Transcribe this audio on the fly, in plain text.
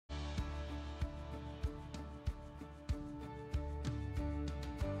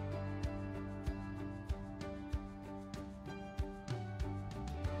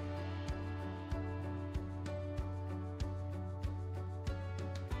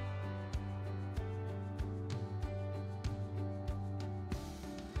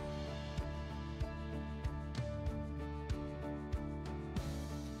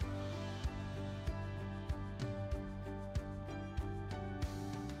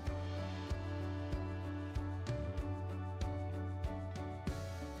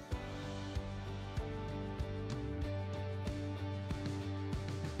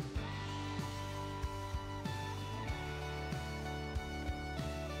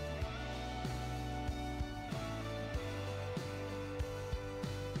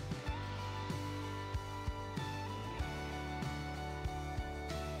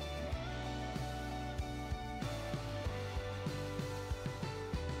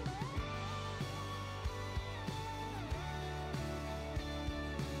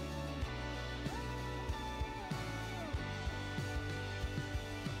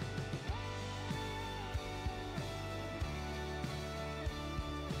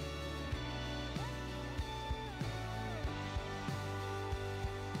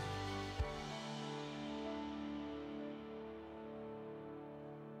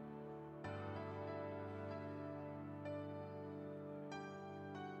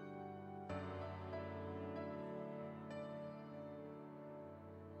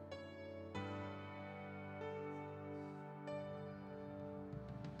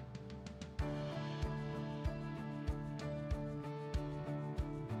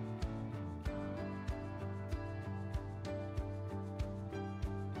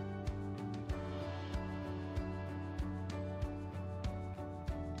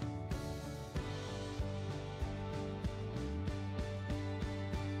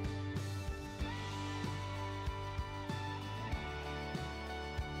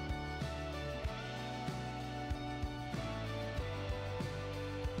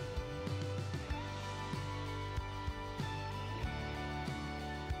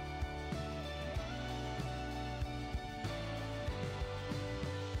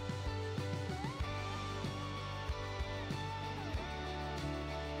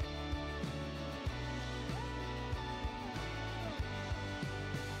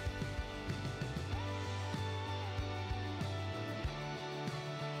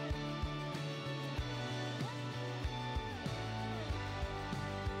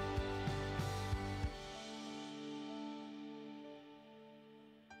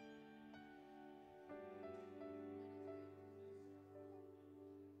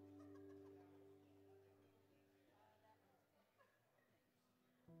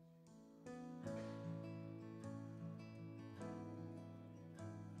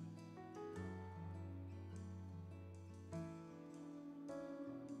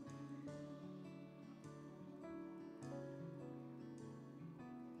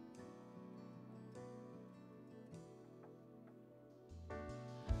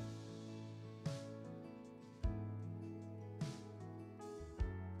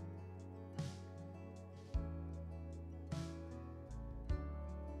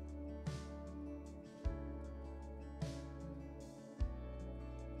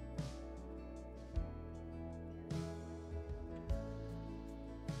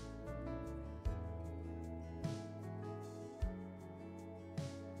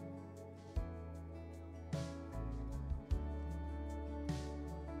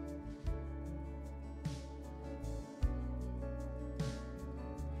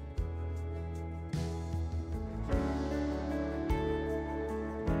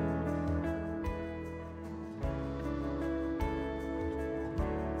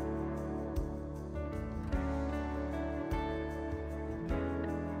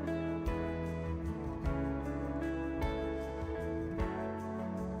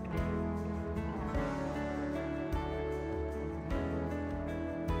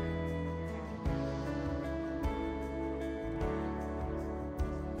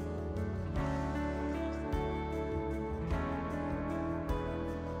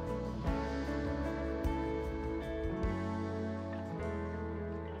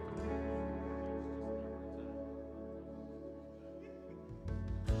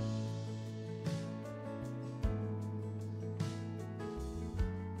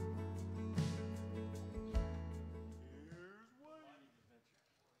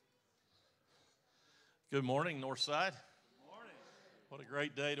Good morning, Northside. Good morning. What a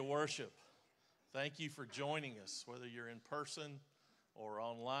great day to worship. Thank you for joining us. Whether you're in person or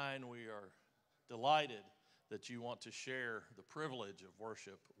online, we are delighted that you want to share the privilege of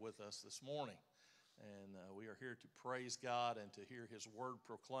worship with us this morning. And we are here to praise God and to hear His word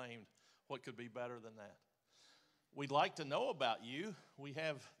proclaimed. What could be better than that? We'd like to know about you. We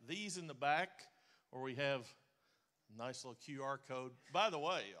have these in the back, or we have a nice little QR code. By the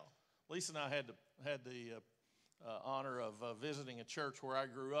way, Lisa and I had the honor of visiting a church where I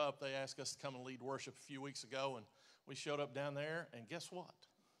grew up. They asked us to come and lead worship a few weeks ago, and we showed up down there, and guess what?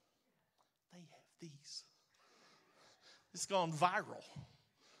 They have these. It's gone viral.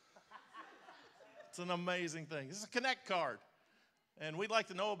 It's an amazing thing. This is a Connect card, and we'd like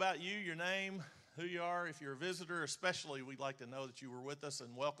to know about you, your name, who you are. If you're a visitor, especially, we'd like to know that you were with us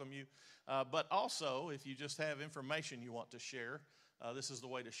and welcome you. But also, if you just have information you want to share, this is the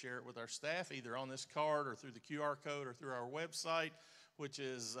way to share it with our staff, either on this card or through the QR code or through our website, which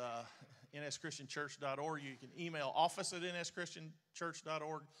is nschristianchurch.org. You can email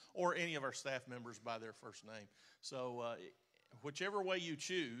office@nschristianchurch.org or any of our staff members by their first name. So whichever way you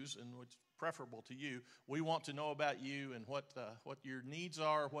choose and what's preferable to you, we want to know about you and what your needs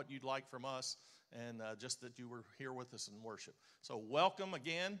are, what you'd like from us, and just that you were here with us in worship. So welcome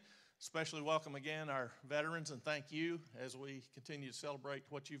again. Especially welcome again our veterans, and thank you as we continue to celebrate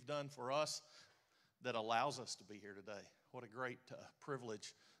what you've done for us that allows us to be here today. What a great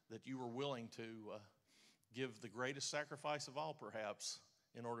privilege that you were willing to give the greatest sacrifice of all, perhaps,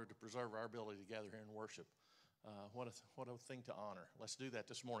 in order to preserve our ability to gather here and worship. What a thing to honor. Let's do that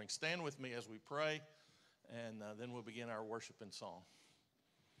this morning. Stand with me as we pray, and then we'll begin our worship in song.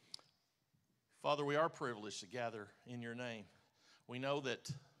 Father, we are privileged to gather in your name. We know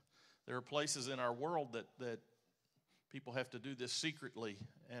that there are places in our world that people have to do this secretly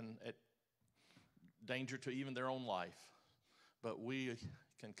and at danger to even their own life. But we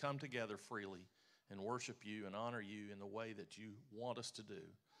can come together freely and worship you and honor you in the way that you want us to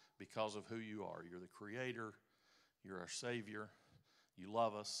do because of who you are. You're the Creator. You're our Savior. You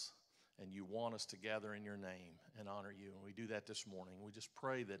love us, and you want us to gather in your name and honor you. And we do that this morning. We just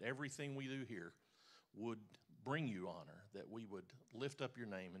pray that everything we do here would bring you honor, that we would lift up your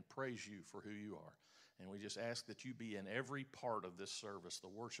name and praise you for who you are. And we just ask that you be in every part of this service, the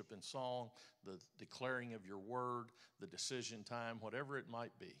worship and song, the declaring of your word, the decision time, whatever it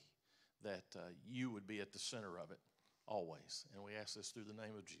might be, that you would be at the center of it always. And we ask this through the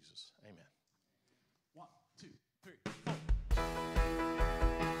name of Jesus. Amen. 1, 2, 3, 4.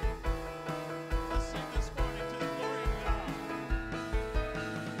 Let's sing this morning to the glory of God.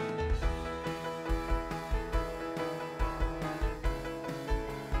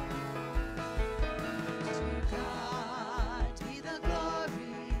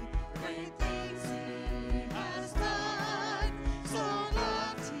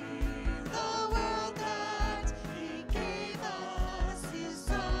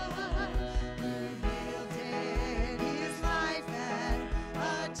 His life and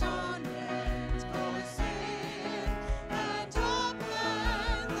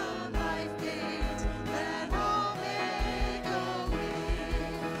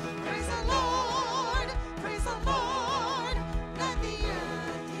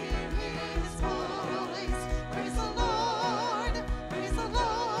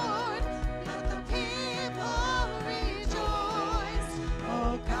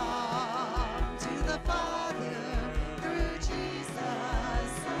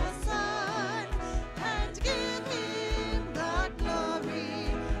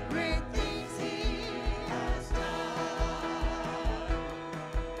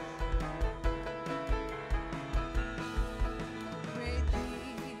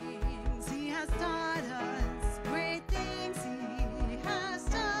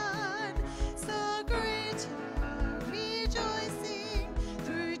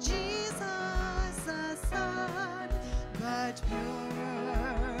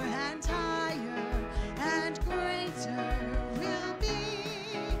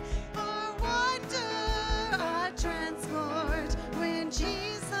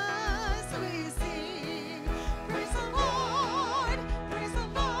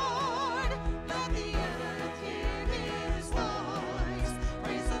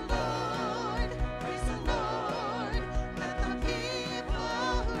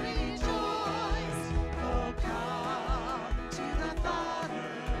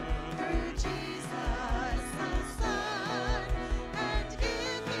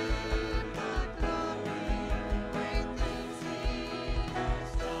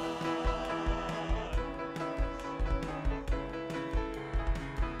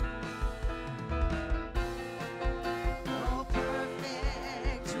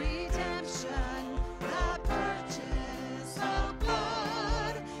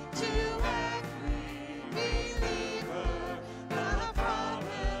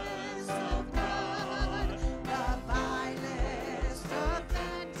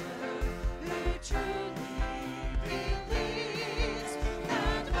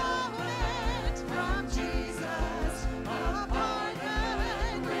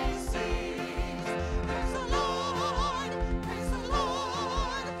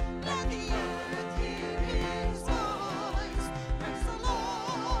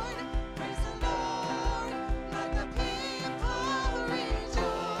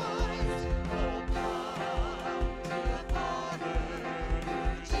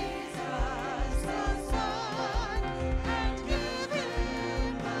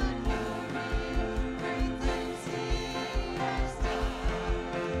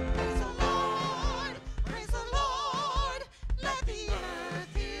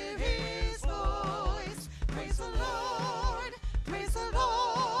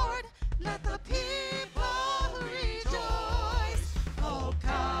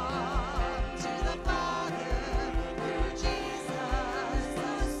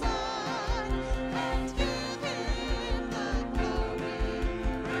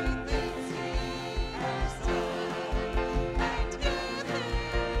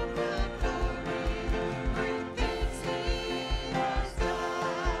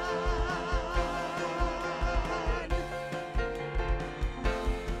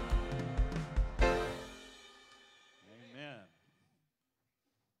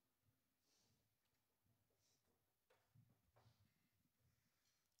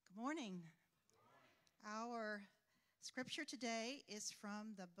Morning. Our scripture today is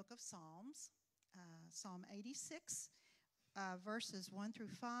from the book of Psalms, Psalm 86, verses 1 through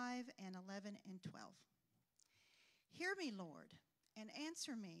 5 and 11 and 12. Hear me, Lord, and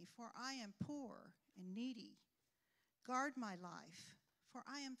answer me, for I am poor and needy. Guard my life, for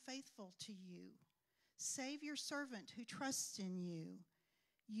I am faithful to you. Save your servant who trusts in you.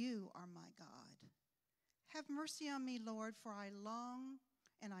 You are my God. Have mercy on me, Lord, for I long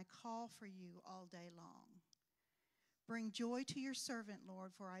and I call for you all day long. Bring joy to your servant,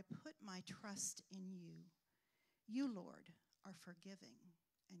 Lord, for I put my trust in you. You, Lord, are forgiving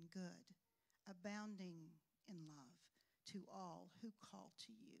and good, abounding in love to all who call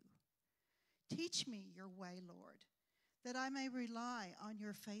to you. Teach me your way, Lord, that I may rely on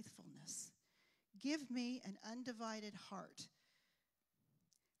your faithfulness. Give me an undivided heart,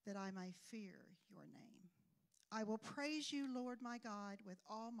 that I may fear your name. I will praise you, Lord my God, with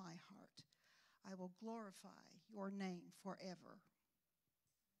all my heart. I will glorify your name forever.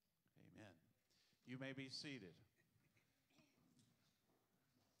 Amen. You may be seated.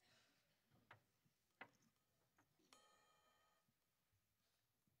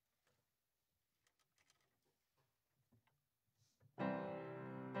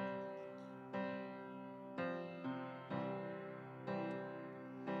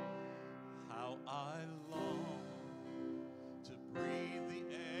 How I long to breathe the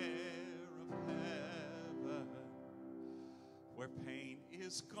air of heaven, where pain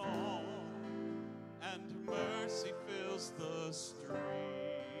is gone and mercy fills the streets,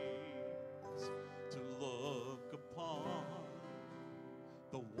 to look upon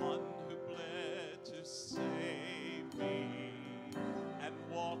the one who bled to save me and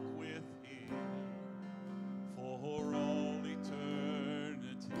walk with him for all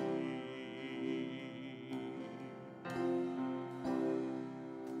eternity.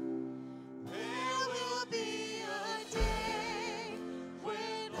 There will be a day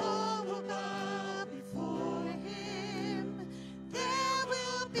when all will bow before him. There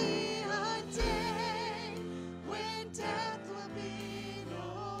will be a day when death will be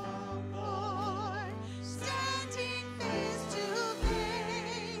no more. Standing face to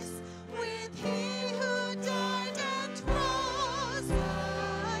face with he who died and rose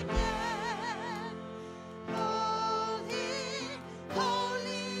again. Holy,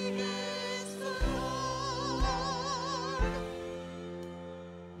 holy is the Lord.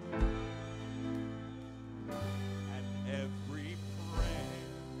 And every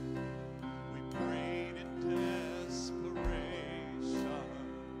prayer we prayed in desperation,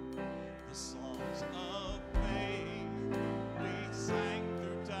 the songs of faith we sang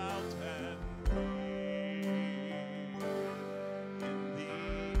through doubt and fear. In the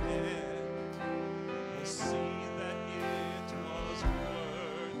end, we'll see that it was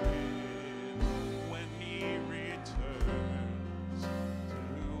worth it when he returns to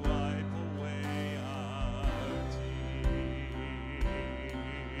wipe away our tears.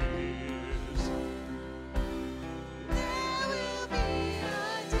 There will be a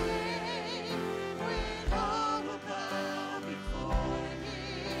day when all will bow before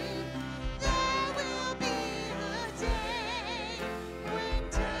him. There will be a day when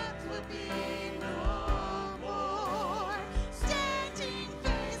death will be no more. Standing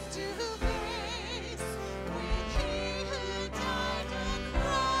face to face with he who died and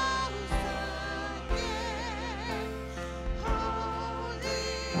rose again.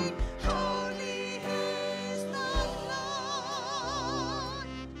 Holy, holy is the Lord.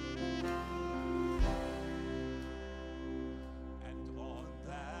 And on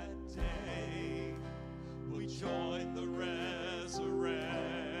that day, we join the resurrection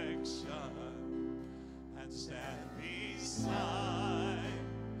and stand beside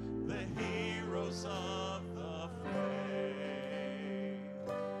the heroes of the faith.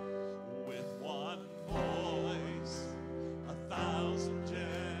 With one voice, 1,000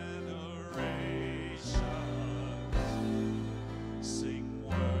 generations sing,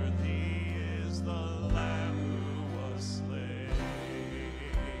 worthy is the Lamb who was slain.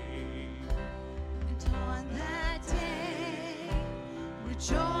 And on that day, we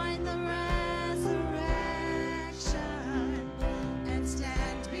join the resurrection and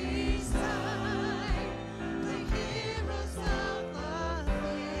stand beside the heroes of the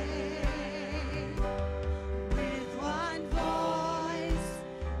faith. With one voice,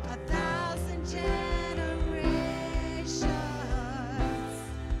 1,000 generations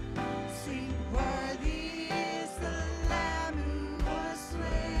sing, worthy is the Lamb who was slain.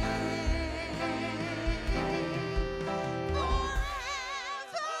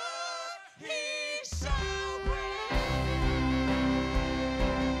 Forever he shall reign.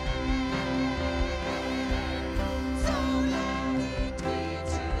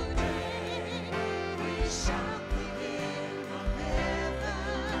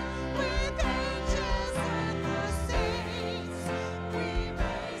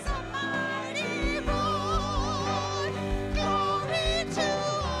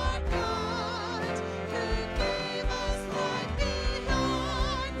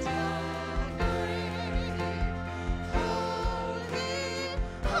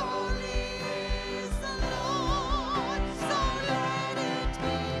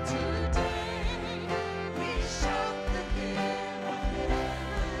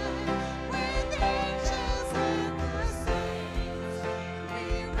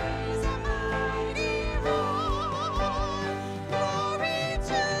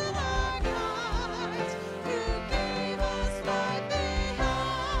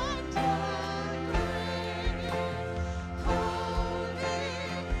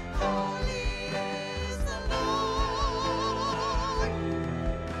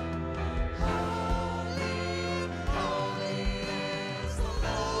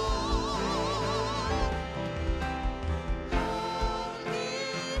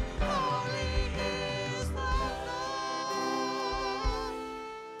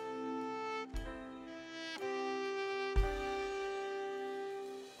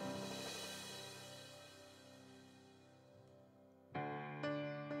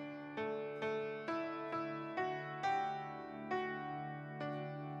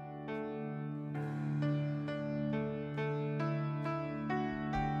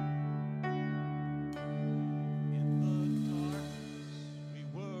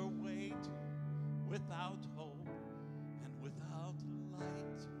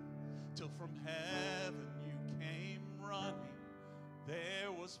 from heaven you came running.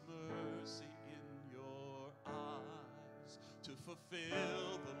 There was mercy in your eyes to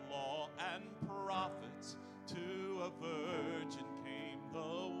fulfill the law and prophets. To a virgin came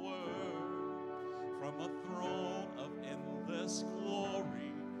the word, from a throne of endless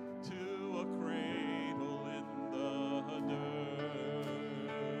glory to a cradle in the dirt.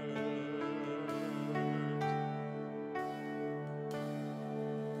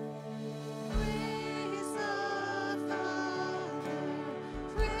 Praise the Father,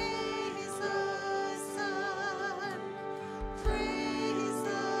 praise the Son, praise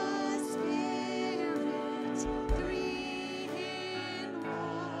the Spirit, three in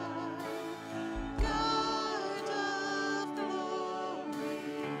one. God of glory,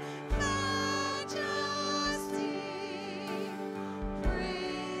 majesty,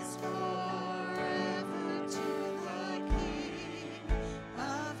 praise forever to the King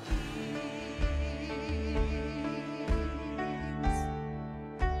of Kings.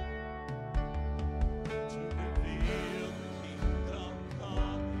 To reveal the kingdom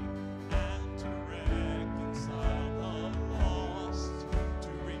coming and to reconcile the lost, to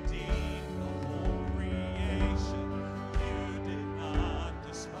redeem the whole creation. You did not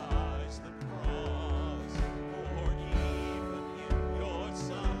despise the cross, for even in your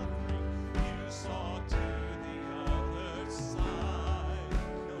suffering you saw to the other side,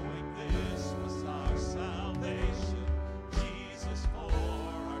 knowing this was our salvation. Jesus for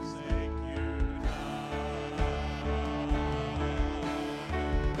our sake you died.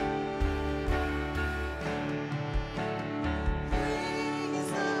 Praise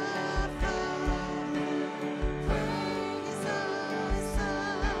the Father, praise the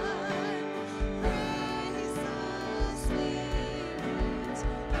Son, praise the Spirit,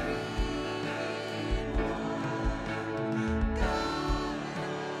 three in one. God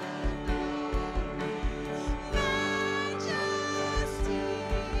of glory, majesty,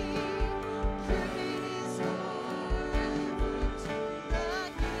 praise forever to the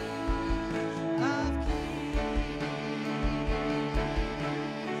King of Kings.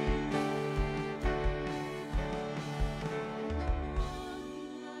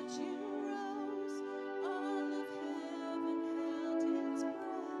 Morning that you rose, all of heaven held its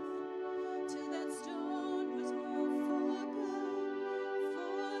breath, till that stone was moved for good,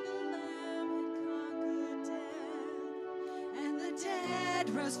 for the Lamb had conquered death, and the dead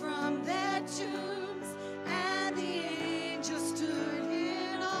rose from their tombs, and the angels stood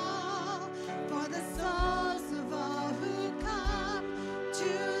in awe, for the souls of all who come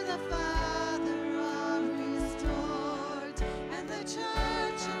to the Father are restored, and the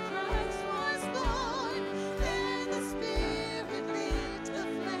Church of Christ was born. Then the Spirit lit the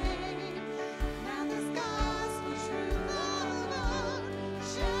flame. Now this gospel truth alone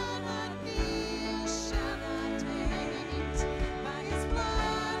shall not be, shall not taint. By His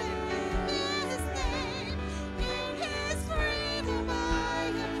blood and in His name,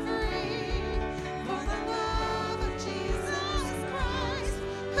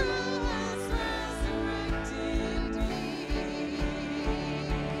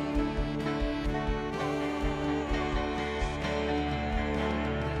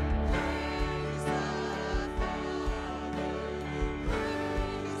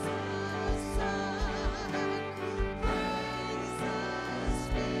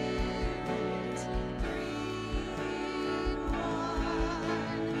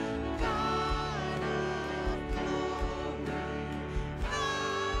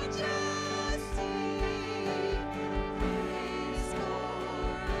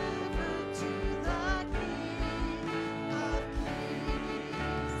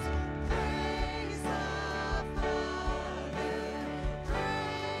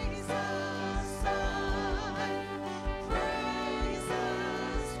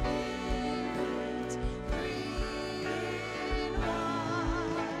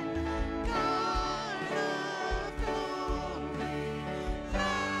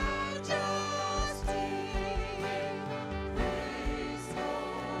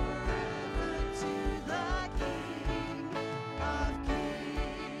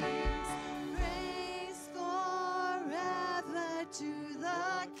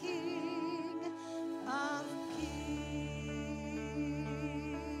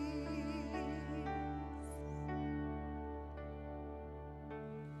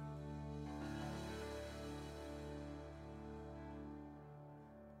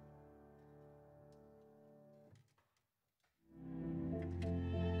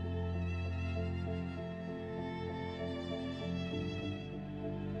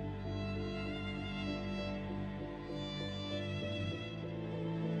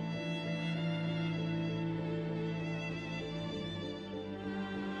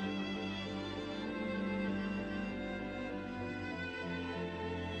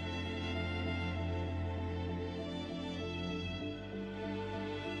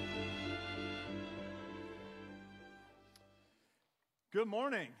 Good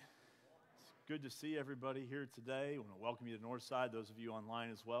morning. It's good to see everybody here today. I want to welcome you to Northside, those of you online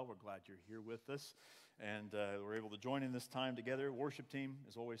as well. We're glad you're here with us, and we're able to join in this time together. Worship team,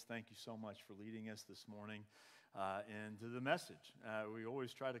 as always, thank you so much for leading us this morning into the message. We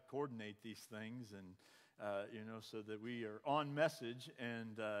always try to coordinate these things, and so that we are on message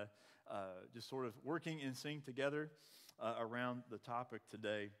and just sort of working in sync together around the topic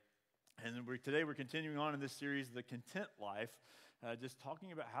today. And today we're continuing on in this series, The Content Life, just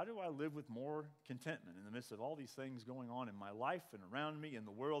talking about how do I live with more contentment in the midst of all these things going on in my life and around me in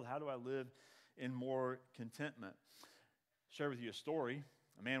the world. How do I live in more contentment? Share with you a story.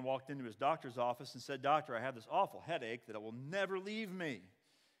 A man walked into his doctor's office and said, "Doctor, I have this awful headache that will never leave me.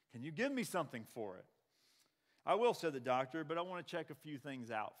 Can you give me something for it?" "I will," said the doctor, "but I want to check a few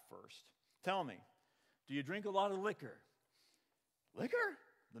things out first. Tell me, do you drink a lot of liquor?" "Liquor?"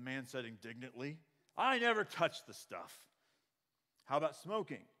 the man said indignantly. "I never touch the stuff." "How about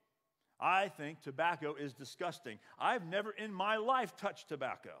smoking?" "I think tobacco is disgusting. I've never in my life touched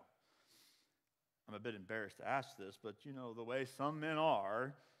tobacco." I'm a bit embarrassed to ask this, but you know the way some men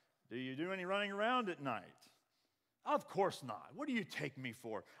are. "Do you do any running around at night?" "Of course not. What do you take me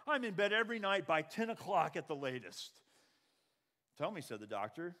for? I'm in bed every night by 10 o'clock at the latest." "Tell me," said the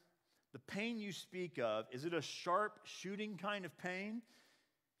doctor, "the pain you speak of, is it a sharp shooting kind of pain?"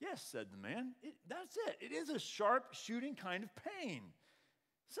 "Yes," said the man. That's it. It is a sharp shooting kind of pain.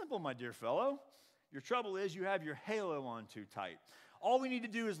 Simple, my dear fellow. Your trouble is you have your halo on too tight. All we need to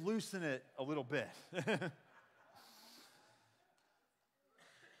do is loosen it a little bit.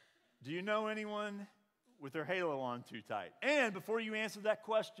 Do you know anyone with their halo on too tight? And before you answer that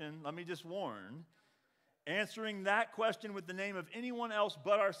question, let me just warn, answering that question with the name of anyone else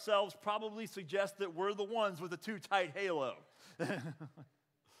but ourselves probably suggests that we're the ones with a too tight halo.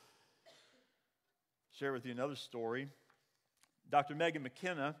 Share with you another story. Dr. Megan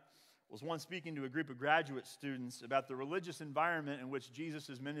McKenna was once speaking to a group of graduate students about the religious environment in which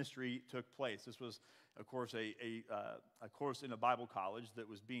Jesus' ministry took place. This was, of course, a course in a Bible college that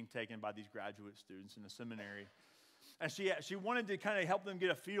was being taken by these graduate students in a seminary. And she wanted to kind of help them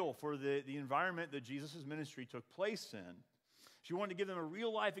get a feel for the environment that Jesus' ministry took place in. She wanted to give them a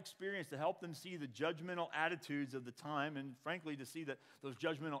real-life experience to help them see the judgmental attitudes of the time, and frankly, to see that those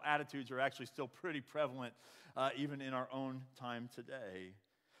judgmental attitudes are actually still pretty prevalent even in our own time today.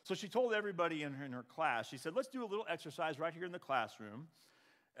 So she told everybody in her class, she said, "Let's do a little exercise right here in the classroom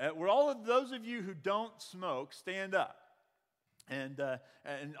where all of those of you who don't smoke stand up." And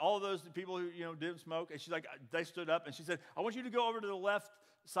all of those people who didn't smoke, and she's like, they stood up, and she said, "I want you to go over to the left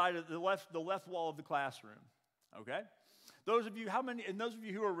side of the left wall of the classroom." Okay? Those of you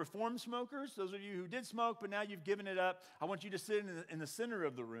who are reformed smokers, those of you who did smoke but now you've given it up, I want you to sit in the center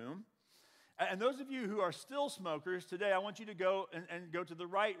of the room. And those of you who are still smokers today, I want you to go and go to the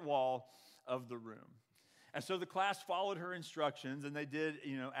right wall of the room. And so the class followed her instructions, and they did,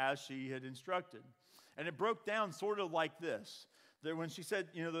 as she had instructed. And it broke down sort of like this. That when she said,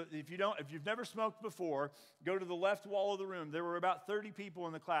 if you've never smoked before, go to the left wall of the room. There were about 30 people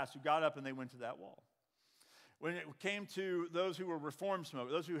in the class who got up and they went to that wall. When it came to those who were reformed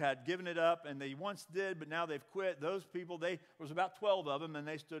smokers, those who had given it up and they once did, but now they've quit, those people, there was about 12 of them, and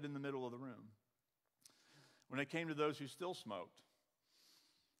they stood in the middle of the room. When it came to those who still smoked,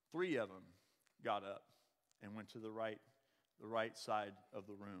 3 of them got up and went to the right side of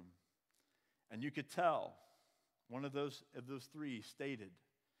the room. And you could tell one of those 3 stated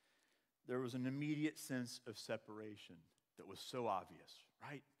there was an immediate sense of separation that was so obvious,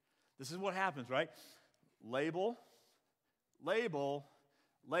 right? This is what happens, right? Label, label,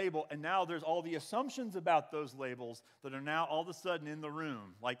 label, and now there's all the assumptions about those labels that are now all of a sudden in the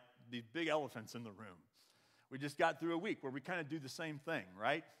room, like these big elephants in the room. We just got through a week where we kind of do the same thing,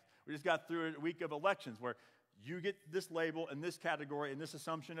 right? We just got through a week of elections where you get this label and this category and this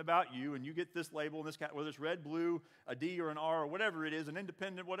assumption about you, and you get this label and this whether it's red, blue, a D or an R or whatever it is, an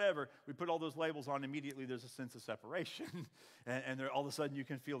independent, whatever. We put all those labels on. Immediately there's a sense of separation, and there, all of a sudden you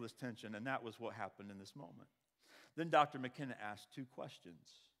can feel this tension, and that was what happened in this moment. Then Dr. McKenna asked 2 questions.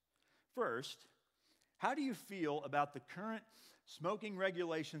 First, how do you feel about the current smoking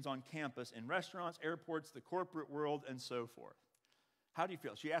regulations on campus in restaurants, airports, the corporate world, and so forth? How do you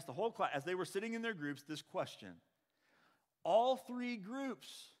feel? She asked the whole class, as they were sitting in their groups, this question. All 3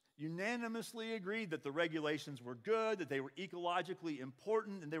 groups unanimously agreed that the regulations were good, that they were ecologically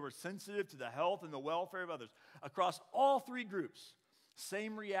important, and they were sensitive to the health and the welfare of others. Across all 3 groups,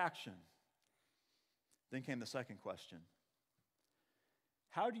 same reaction. Then came the second question.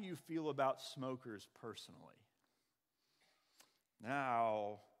 How do you feel about smokers personally?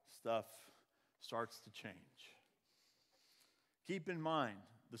 Now stuff starts to change. Keep in mind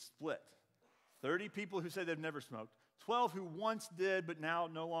the split. 30 people who say they've never smoked, 12 who once did but now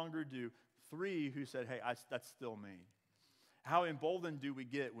no longer do, 3 who said, hey, that's still me. How emboldened do we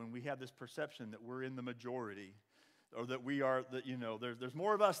get when we have this perception that we're in the majority, or that we are, that there's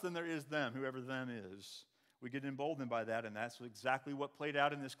more of us than there is them, whoever them is. We get emboldened by that, and that's exactly what played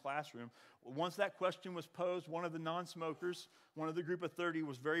out in this classroom. Once that question was posed, one of the non-smokers, one of the group of 30,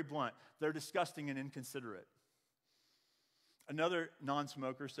 was very blunt. They're disgusting and inconsiderate. Another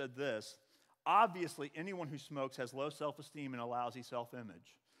non-smoker said this: obviously, anyone who smokes has low self-esteem and a lousy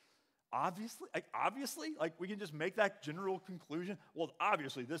self-image. Obviously? Like, we can just make that general conclusion? Well,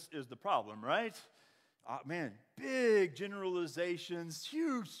 obviously, this is the problem, right? Man, big generalizations,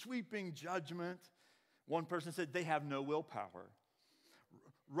 huge sweeping judgment. One person said they have no willpower.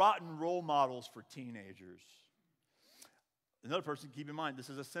 Rotten role models for teenagers. Another person, keep in mind, this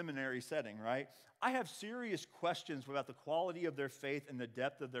is a seminary setting, right? I have serious questions about the quality of their faith and the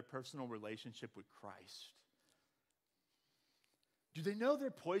depth of their personal relationship with Christ. Do they know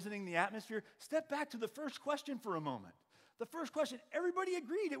they're poisoning the atmosphere? Step back to the first question for a moment. The first question, everybody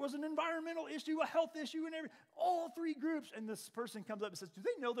agreed it was an environmental issue, a health issue, and all 3 groups. And this person comes up and says, do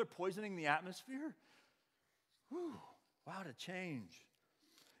they know they're poisoning the atmosphere? Whew, wow, to change.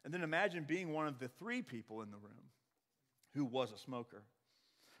 And then imagine being one of the 3 people in the room who was a smoker.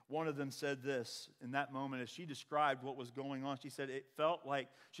 One of them said this in that moment as she described what was going on. She said it felt like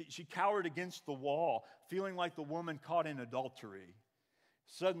she cowered against the wall, feeling like the woman caught in adultery.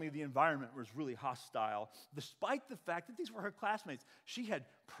 Suddenly the environment was really hostile, despite the fact that these were her classmates. She had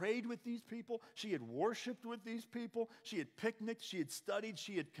prayed with these people. She had worshiped with these people. She had picnicked. She had studied.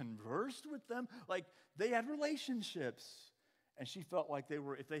 She had conversed with them. Like, they had relationships. And she felt like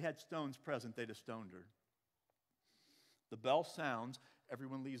if they had stones present, they'd have stoned her. The bell sounds.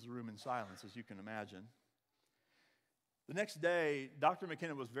 Everyone leaves the room in silence, as you can imagine. The next day, Dr.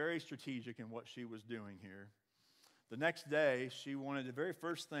 McKenna was very strategic in what she was doing here. The next day, she wanted the very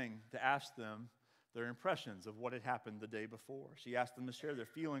first thing to ask them their impressions of what had happened the day before. She asked them to share their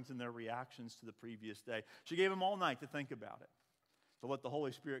feelings and their reactions to the previous day. She gave them all night to think about it, to let the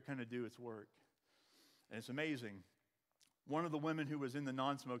Holy Spirit kind of do its work. And it's amazing. One of the women who was in the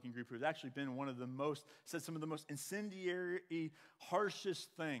non-smoking group, who has actually been said some of the most incendiary,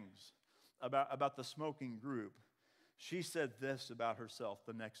 harshest things about the smoking group. She said this about herself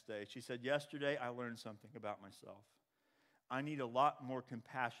the next day. She said, yesterday I learned something about myself. I need a lot more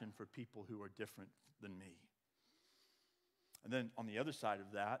compassion for people who are different than me. And then on the other side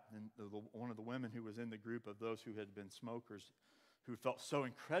of that, one of the women who was in the group of those who had been smokers, who felt so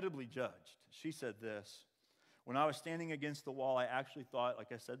incredibly judged, she said this: when I was standing against the wall, I actually thought,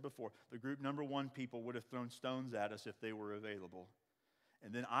 like I said before, the group number 1 people would have thrown stones at us if they were available.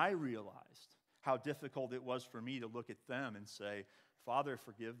 And then I realized how difficult it was for me to look at them and say, Father,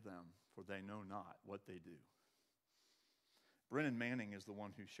 forgive them, for they know not what they do. Brennan Manning is the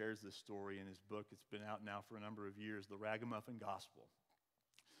one who shares this story in his book. It's been out now for a number of years, The Ragamuffin Gospel.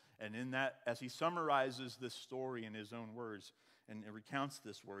 And in that, as he summarizes this story in his own words and recounts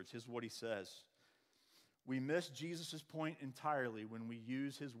this words, here's what he says: we miss Jesus' point entirely when we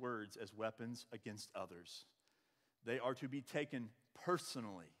use his words as weapons against others. They are to be taken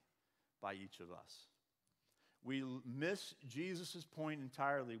personally by each of us. We miss Jesus' point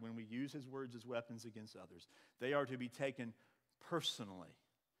entirely when we use his words as weapons against others. They are to be taken personally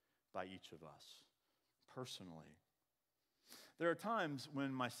by each of us. Personally. There are times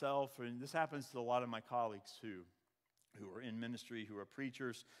when myself, and this happens to a lot of my colleagues too, who are in ministry, who are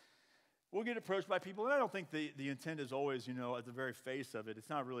preachers, we'll get approached by people, and I don't think the intent is always, at the very face of it. It's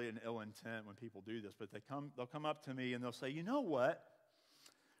not really an ill intent when people do this, but they'll come up to me and they'll say, you know what?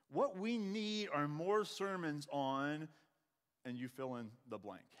 What we need are more sermons on, and you fill in the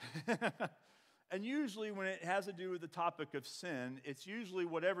blank. And usually when it has to do with the topic of sin, it's usually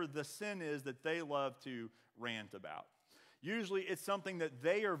whatever the sin is that they love to rant about. Usually it's something that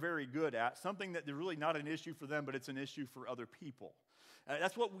they are very good at, something that is really not an issue for them, but it's an issue for other people.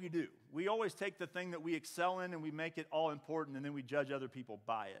 That's what we do. We always take the thing that we excel in and we make it all important, and then we judge other people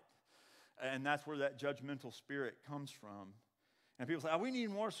by it. And that's where that judgmental spirit comes from. And people say, we need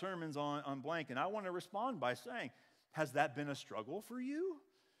more sermons on blank. And I want to respond by saying, has that been a struggle for you?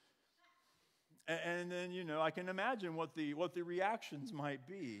 And then, I can imagine what the reactions might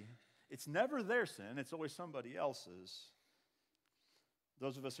be. It's never their sin. It's always somebody else's.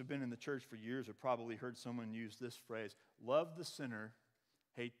 Those of us who've been in the church for years have probably heard someone use this phrase: love the sinner,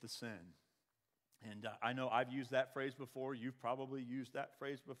 hate the sin. And I know I've used that phrase before. You've probably used that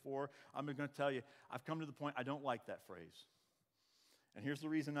phrase before. I'm going to tell you, I've come to the point I don't like that phrase. And here's the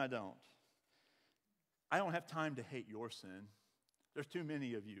reason I don't. I don't have time to hate your sin. There's too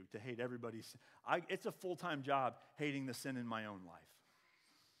many of you to hate everybody's sin. It's a full-time job hating the sin in my own life.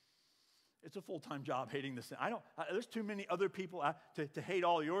 It's a full-time job hating the sin. There's too many other people to hate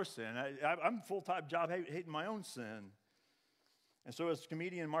all your sin. I'm full-time job hating my own sin. And so as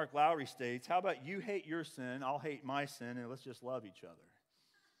comedian Mark Lowry states, how about you hate your sin, I'll hate my sin, and let's just love each other.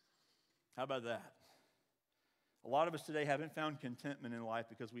 How about that? A lot of us today haven't found contentment in life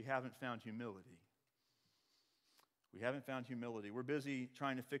because we haven't found humility. We haven't found humility. We're busy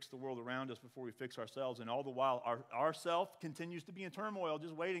trying to fix the world around us before we fix ourselves, and all the while, our self continues to be in turmoil,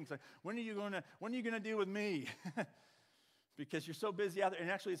 just waiting. It's like, when are you going to deal with me? Because you're so busy out there.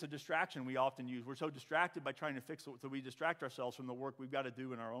 And actually, it's a distraction we often use. We're so distracted by trying to fix it, so we distract ourselves from the work we've got to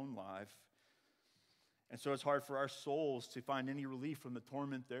do in our own life. And so it's hard for our souls to find any relief from the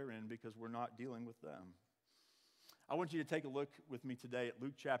torment they're in because we're not dealing with them. I want you to take a look with me today at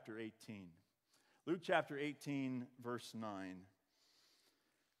Luke chapter 18. Luke chapter 18, verse 9.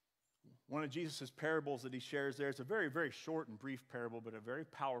 One of Jesus' parables that he shares there. It's a very, very short and brief parable, but a very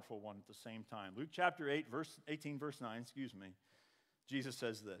powerful one at the same time. Luke chapter 18, verse 9, Jesus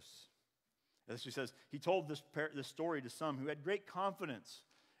says this. As he says, he told this story to some who had great confidence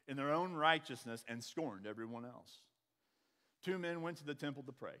in their own righteousness and scorned everyone else. 2 men went to the temple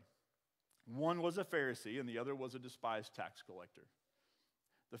to pray. One was a Pharisee and the other was a despised tax collector.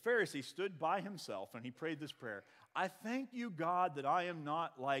 The Pharisee stood by himself and he prayed this prayer. I thank you, God, that I am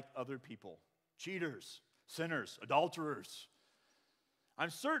not like other people, cheaters, sinners, adulterers. I'm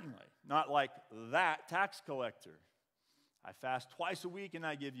certainly not like that tax collector. I fast twice a week and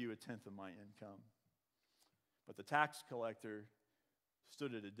I give you 1/10 of my income. But the tax collector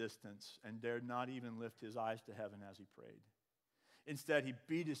stood at a distance and dared not even lift his eyes to heaven as he prayed. Instead, he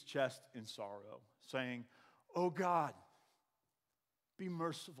beat his chest in sorrow, saying, "Oh God, be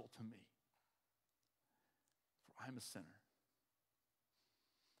merciful to me, for I'm a sinner."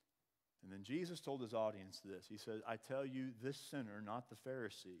 And then Jesus told his audience this. He said, I tell you, this sinner, not the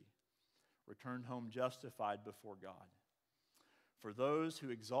Pharisee, returned home justified before God. For those who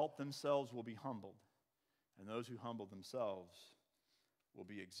exalt themselves will be humbled, and those who humble themselves will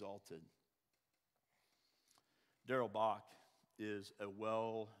be exalted. Darrell Bach is a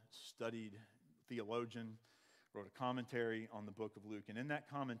well-studied theologian, wrote a commentary on the book of Luke. And in that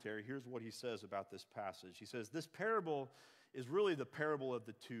commentary, here's what he says about this passage. He says, this parable is really the parable of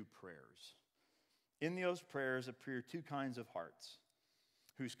the two prayers. In those prayers appear two kinds of hearts,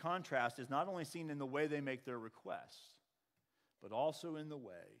 whose contrast is not only seen in the way they make their requests, but also in the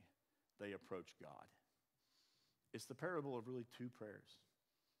way they approach God. It's the parable of really two prayers.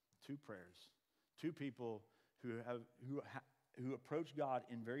 Two prayers. Two people who approach God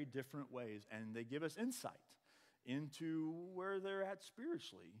in very different ways, and they give us insight into where they're at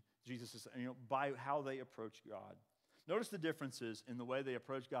spiritually. Jesus is, by how they approach God. Notice the differences in the way they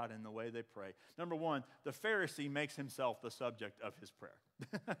approach God and the way they pray. Number one, the Pharisee makes himself the subject of his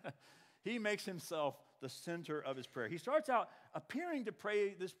prayer. He makes himself the center of his prayer. He starts out appearing to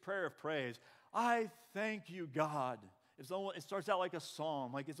pray this prayer of praise. I thank you, God. It starts out like a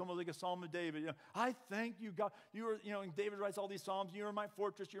psalm, it's almost like a psalm of David. I thank you, God. You are, and David writes all these psalms. You are my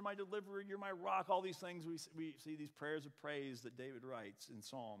fortress. You're my deliverer. You're my rock. All these things we see these prayers of praise that David writes in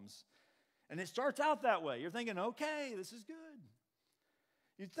psalms, and it starts out that way. You're thinking, okay, this is good.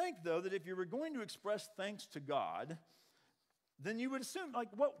 You'd think though that if you were going to express thanks to God, then you would assume,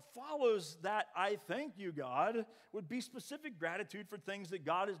 what follows that I thank you, God, would be specific gratitude for things that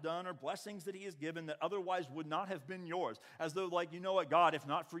God has done or blessings that he has given that otherwise would not have been yours. As though, you know what, God, if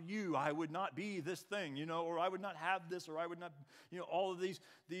not for you, I would not be this thing, or I would not have this, or I would not, all of these,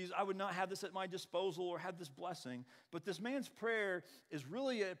 I would not have this at my disposal or have this blessing. But this man's prayer is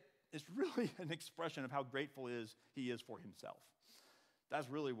really an expression of how grateful he is for himself. That's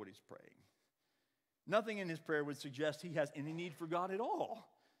really what he's praying. Nothing in his prayer would suggest he has any need for God at all.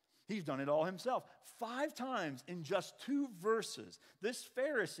 He's done it all himself. 5 times in just 2 verses, this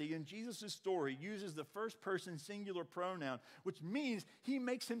Pharisee in Jesus' story uses the first person singular pronoun, which means he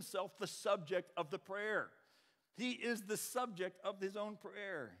makes himself the subject of the prayer. He is the subject of his own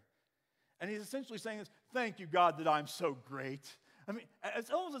prayer. And he's essentially saying this, thank you, God, that I'm so great.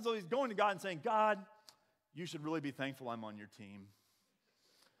 It's almost as though he's going to God and saying, God, you should really be thankful I'm on your team.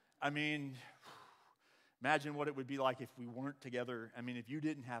 Imagine what it would be like if we weren't together. If you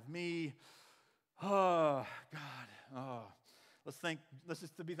didn't have me, oh, God, oh. Let's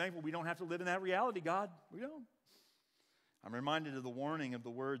just be thankful we don't have to live in that reality, God. We don't. I'm reminded of the warning of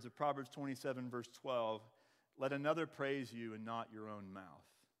the words of Proverbs 27, verse 12. Let another praise you and not your own mouth,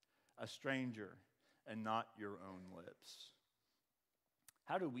 a stranger and not your own lips.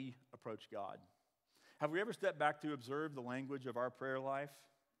 How do we approach God? Have we ever stepped back to observe the language of our prayer life?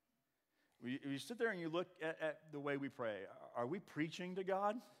 You sit there and you look at the way we pray. Are we preaching to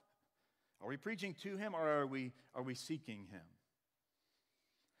God? Are we preaching to Him, or are we seeking Him?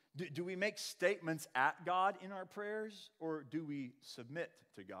 Do we make statements at God in our prayers, or do we submit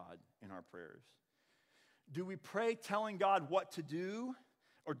to God in our prayers? Do we pray telling God what to do,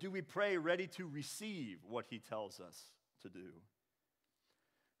 or do we pray ready to receive what He tells us to do?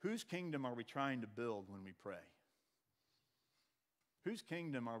 Whose kingdom are we trying to build when we pray? Whose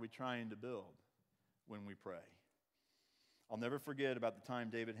kingdom are we trying to build when we pray? I'll never forget about the time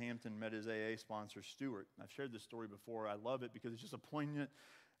David Hampton met his AA sponsor, Stuart. I've shared this story before. I love it because it's just a poignant,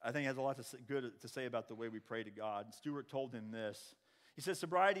 I think it has a lot good to say about the way we pray to God. Stuart told him this. He says,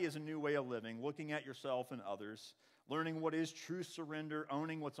 sobriety is a new way of living, looking at yourself and others, learning what is true surrender,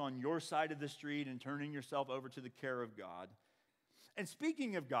 owning what's on your side of the street, and turning yourself over to the care of God. And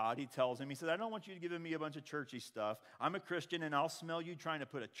speaking of God, he tells him, he said, I don't want you to give me a bunch of churchy stuff. I'm a Christian, and I'll smell you trying to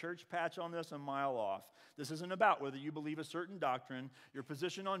put a church patch on this a mile off. This isn't about whether you believe a certain doctrine. Your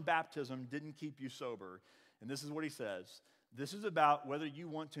position on baptism didn't keep you sober. And this is what he says. This is about whether you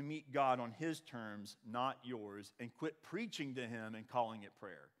want to meet God on His terms, not yours, and quit preaching to Him and calling it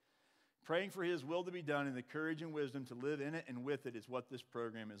prayer. Praying for His will to be done and the courage and wisdom to live in it and with it is what this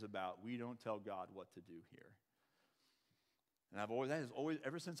program is about. We don't tell God what to do here. And that has always,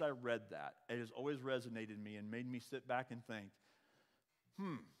 ever since I read that, it has always resonated in me and made me sit back and think,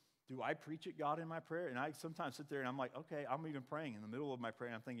 do I preach at God in my prayer? And I sometimes sit there and I'm like, okay, I'm even praying in the middle of my prayer.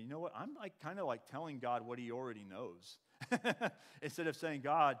 And I'm thinking, you know what? I'm like kind of like telling God what He already knows. Instead of saying,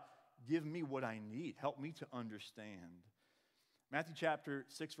 God, give me what I need. Help me to understand. Matthew chapter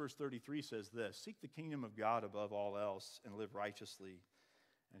 6, verse 33 says this, seek the kingdom of God above all else and live righteously,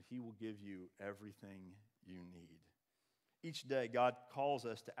 and He will give you everything you need. Each day, God calls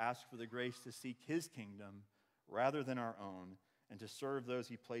us to ask for the grace to seek His kingdom rather than our own, and to serve those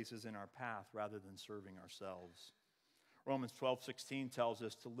He places in our path rather than serving ourselves. Romans 12:16 tells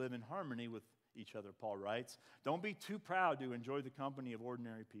us to live in harmony with each other, Paul writes. Don't be too proud to enjoy the company of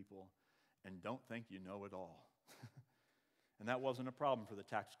ordinary people, and don't think you know it all. And that wasn't a problem for the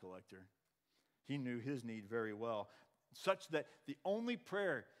tax collector. He knew his need very well, such that the only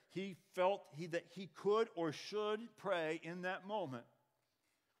prayer he felt that he could or should pray in that moment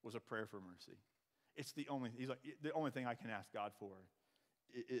was a prayer for mercy. He's like, the only thing I can ask God for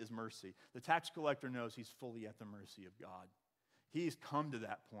is mercy. The tax collector knows he's fully at the mercy of God. He's come to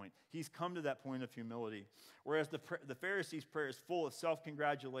that point. He's come to that point of humility. Whereas the Pharisees' prayer is full of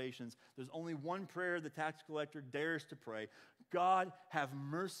self-congratulations, there's only one prayer the tax collector dares to pray. God, have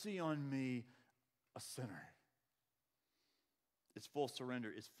mercy on me, a sinner. It's full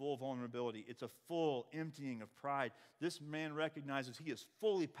surrender. It's full vulnerability. It's a full emptying of pride. This man recognizes he is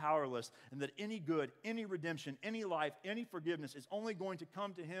fully powerless and that any good, any redemption, any life, any forgiveness is only going to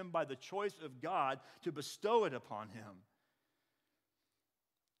come to him by the choice of God to bestow it upon him.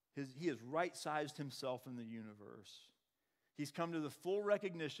 He has right-sized himself in the universe. He's come to the full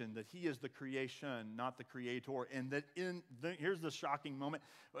recognition that he is the creation, not the creator. And that here's the shocking moment.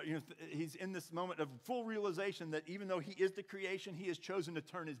 He's in this moment of full realization that even though he is the creation, he has chosen to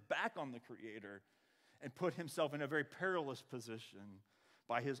turn his back on the creator and put himself in a very perilous position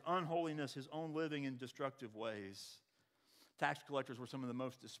by his unholiness, his own living in destructive ways. Tax collectors were some of the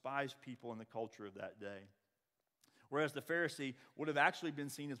most despised people in the culture of that day. Whereas the Pharisee would have actually been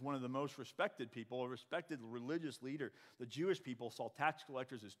seen as one of the most respected people, a respected religious leader. The Jewish people saw tax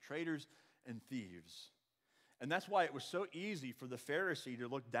collectors as traitors and thieves. And that's why it was so easy for the Pharisee to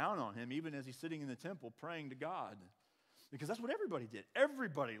look down on him, even as he's sitting in the temple praying to God. Because that's what everybody did.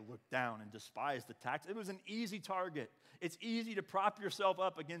 Everybody looked down and despised the tax. It was an easy target. It's easy to prop yourself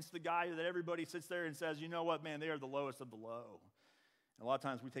up against the guy that everybody sits there and says, you know what, man, they are the lowest of the low. And a lot of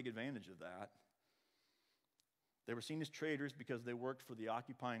times we take advantage of that. They were seen as traitors because they worked for the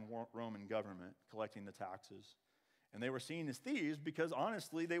occupying Roman government, collecting the taxes. And they were seen as thieves because,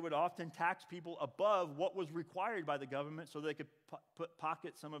 honestly, they would often tax people above what was required by the government so they could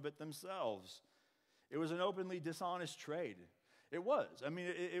pocket some of it themselves. It was an openly dishonest trade. It was. I mean,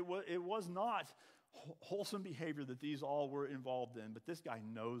 it was not wholesome behavior that these all were involved in, but this guy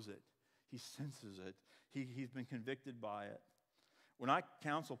knows it. He senses it. He's been convicted by it. When I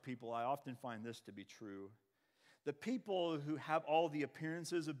counsel people, I often find this to be true. The people who have all the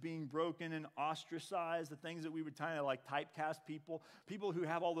appearances of being broken and ostracized, the things that we would kind of like typecast people who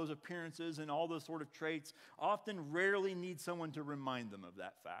have all those appearances and all those sort of traits, often rarely need someone to remind them of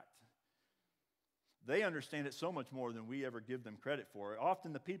that fact. They understand it so much more than we ever give them credit for.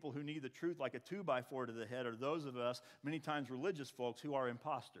 Often the people who need the truth like a 2x4 to the head are those of us, many times religious folks, who are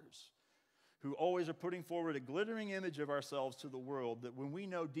imposters, who always are putting forward a glittering image of ourselves to the world, that when we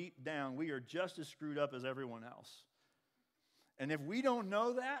know deep down we are just as screwed up as everyone else. And if we don't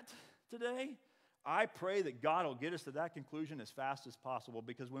know that today, I pray that God will get us to that conclusion as fast as possible,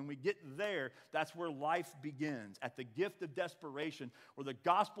 because when we get there, that's where life begins, at the gift of desperation, where the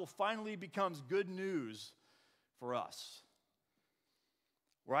gospel finally becomes good news for us,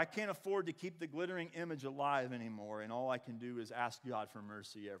 where I can't afford to keep the glittering image alive anymore, and all I can do is ask God for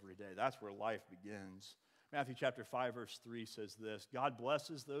mercy every day. That's where life begins. Matthew chapter 5, verse 3 says this: God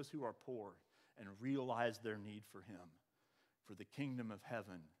blesses those who are poor and realize their need for him, for the kingdom of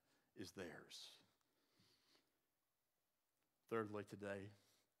heaven is theirs. Thirdly, today,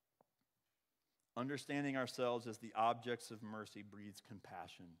 understanding ourselves as the objects of mercy breeds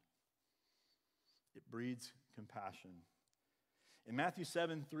compassion. It breeds compassion. In Matthew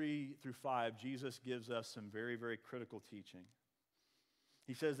 7, 3 through 5, Jesus gives us some very, very critical teaching.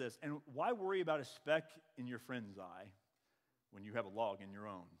 He says this: and why worry about a speck in your friend's eye when you have a log in your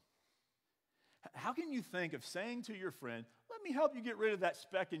own? How can you think of saying to your friend, let me help you get rid of that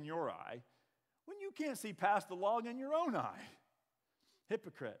speck in your eye, when you can't see past the log in your own eye?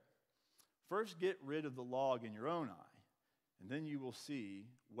 Hypocrite, first get rid of the log in your own eye, and then you will see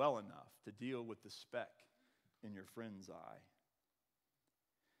well enough to deal with the speck in your friend's eye.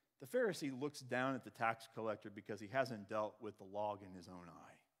 The Pharisee looks down at the tax collector because he hasn't dealt with the log in his own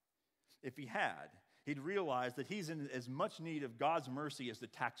eye. If he had, he'd realize that he's in as much need of God's mercy as the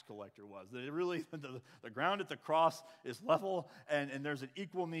tax collector was. That it really, the ground at the cross is level, and there's an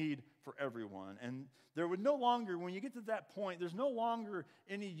equal need for everyone. And there would no longer, when you get to that point, there's no longer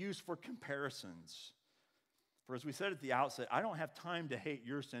any use for comparisons. For as we said at the outset, I don't have time to hate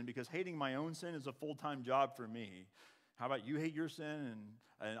your sin, because hating my own sin is a full-time job for me. How about you hate your sin,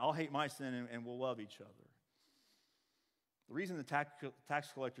 and I'll hate my sin, and we'll love each other. The reason the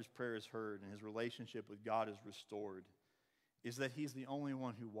tax collector's prayer is heard and his relationship with God is restored is that he's the only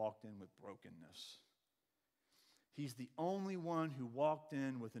one who walked in with brokenness. He's the only one who walked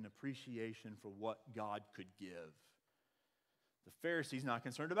in with an appreciation for what God could give. The Pharisee's not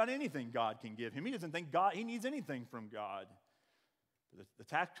concerned about anything God can give him. He doesn't think he needs anything from God. But the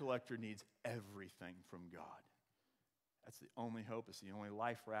tax collector needs everything from God. That's the only hope. It's the only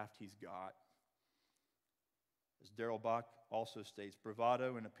life raft he's got. As Darrell Bach also states,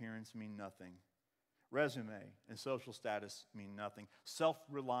 bravado and appearance mean nothing. Resume and social status mean nothing.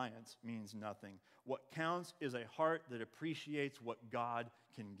 Self-reliance means nothing. What counts is a heart that appreciates what God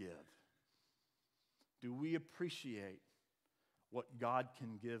can give. Do we appreciate what God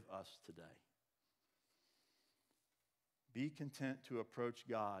can give us today? Be content to approach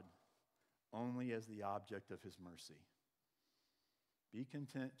God only as the object of his mercy. Be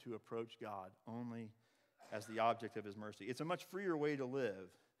content to approach God only as the object of his mercy. It's a much freer way to live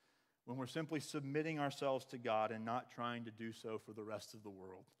when we're simply submitting ourselves to God and not trying to do so for the rest of the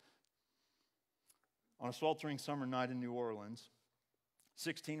world. On a sweltering summer night in New Orleans,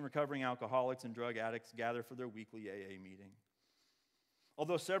 16 recovering alcoholics and drug addicts gather for their weekly AA meeting.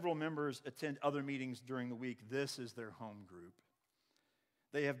 Although several members attend other meetings during the week, this is their home group.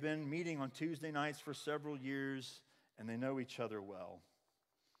 They have been meeting on Tuesday nights for several years, and they know each other well.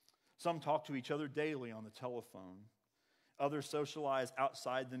 Some talk to each other daily on the telephone. Others socialize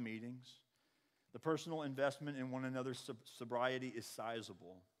outside the meetings. The personal investment in one another's sobriety is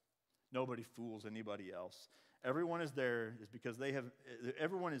sizable. Nobody fools anybody else. Everyone is there because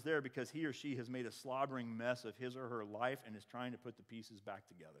he or she has made a slobbering mess of his or her life and is trying to put the pieces back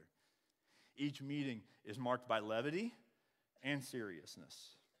together. Each meeting is marked by levity and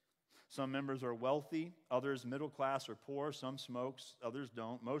seriousness. Some members are wealthy, others middle class or poor. Some smoke, others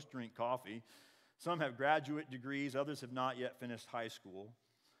don't. Most drink coffee. Some have graduate degrees, others have not yet finished high school.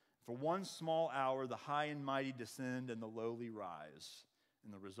 For one small hour, the high and mighty descend and the lowly rise,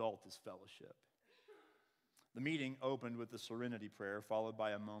 and the result is fellowship. The meeting opened with the Serenity Prayer, followed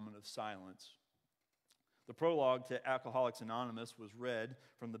by a moment of silence. The prologue to Alcoholics Anonymous was read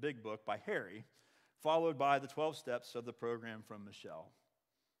from the Big Book by Harry, followed by the 12 steps of the program from Michelle.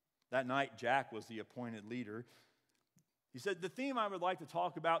 That night, Jack was the appointed leader. He said, "The theme I would like to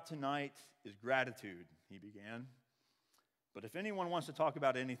talk about tonight is gratitude," he began. "But if anyone wants to talk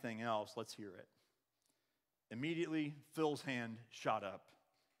about anything else, let's hear it." Immediately, Phil's hand shot up.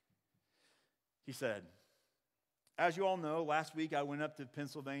 He said, "As you all know, last week I went up to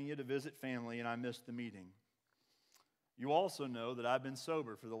Pennsylvania to visit family and I missed the meeting. You also know that I've been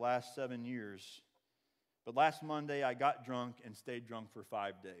sober for the last 7 years. But last Monday I got drunk and stayed drunk for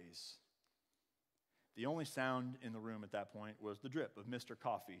 5 days." The only sound in the room at that point was the drip of Mr.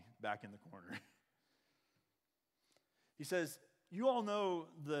 Coffee back in the corner. He says, you all know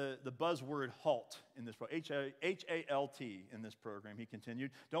the buzzword HALT in this program, H-A-L-T in this program, he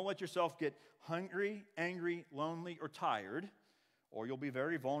continued. Don't let yourself get hungry, angry, lonely, or tired, or you'll be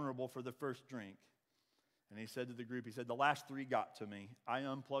very vulnerable for the first drink. And he said to the group, he said, the last three got to me. I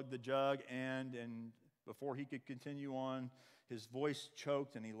unplugged the jug, and before he could continue on, his voice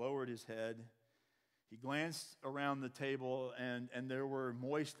choked and he lowered his head. He glanced around the table, and there were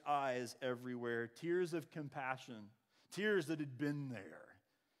moist eyes everywhere, tears of compassion, tears that had been there,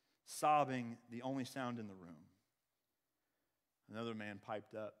 sobbing, the only sound in the room. Another man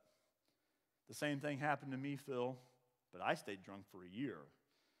piped up. The same thing happened to me, Phil, but I stayed drunk for a year.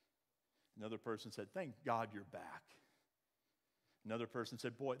 Another person said, thank God you're back. Another person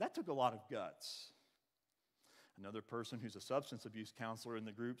said, boy, that took a lot of guts. Another person who's a substance abuse counselor in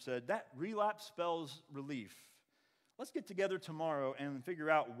the group said, that relapse spells relief. Let's get together tomorrow and figure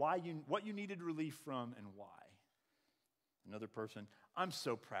out what you needed relief from and why. Another person, I'm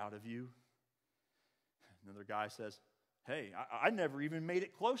so proud of you. Another guy says, hey, I never even made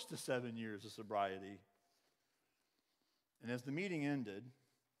it close to 7 years of sobriety. And as the meeting ended,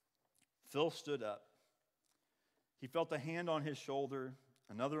 Phil stood up. He felt a hand on his shoulder,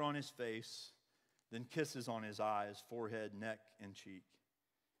 another on his face, then kisses on his eyes, forehead, neck, and cheek.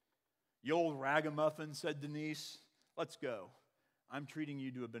 You old ragamuffin, said Denise, let's go. I'm treating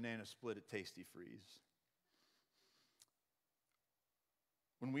you to a banana split at Tasty Freeze.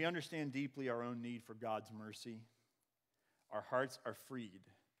 When we understand deeply our own need for God's mercy, our hearts are freed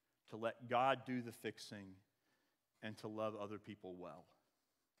to let God do the fixing and to love other people well.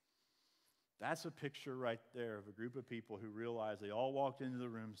 That's a picture right there of a group of people who realized they all walked into the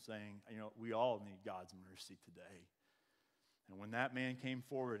room saying, we all need God's mercy today. And when that man came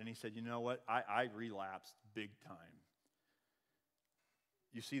forward and he said, you know what, I relapsed big time.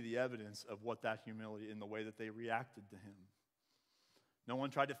 You see the evidence of what that humility in the way that they reacted to him. No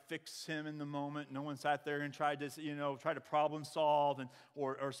one tried to fix him in the moment. No one sat there and tried to problem solve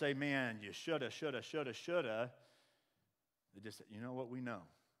or say, man, you shoulda. They just said, you know what, we know.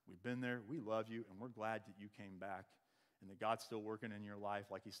 We've been there, we love you, and we're glad that you came back and that God's still working in your life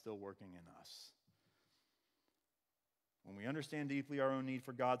like he's still working in us. When we understand deeply our own need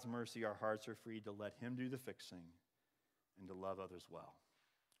for God's mercy, our hearts are free to let him do the fixing and to love others well.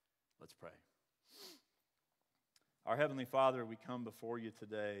 Let's pray. Our Heavenly Father, we come before you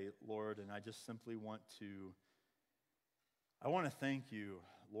today, Lord, and I just simply want to thank you,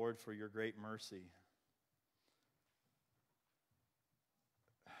 Lord, for your great mercy.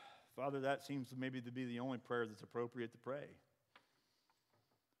 Father, that seems maybe to be the only prayer that's appropriate to pray.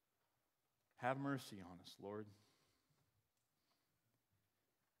 Have mercy on us, Lord.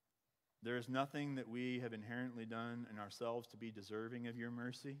 There is nothing that we have inherently done in ourselves to be deserving of your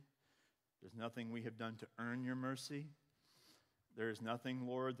mercy. There's nothing we have done to earn your mercy. There is nothing,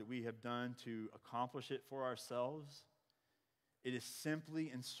 Lord, that we have done to accomplish it for ourselves. It is simply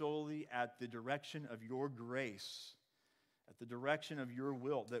and solely at the direction of your grace, at the direction of your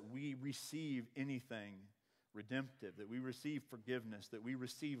will, that we receive anything redemptive, that we receive forgiveness, that we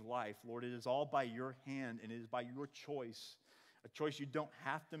receive life. Lord, it is all by your hand, and it is by your choice, a choice you don't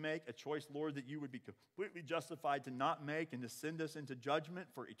have to make, a choice, Lord, that you would be completely justified to not make and to send us into judgment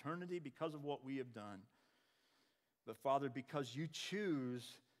for eternity because of what we have done. But Father, because you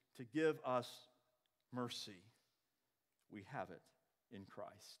choose to give us mercy, we have it in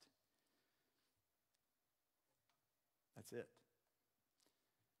Christ. That's it.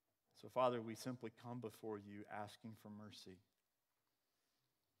 So, Father, we simply come before you asking for mercy.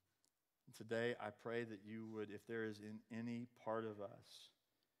 And today, I pray that you would, if there is in any part of us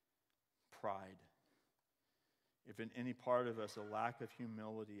pride, if in any part of us a lack of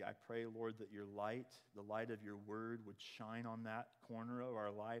humility, I pray, Lord, that your light, the light of your word, would shine on that corner of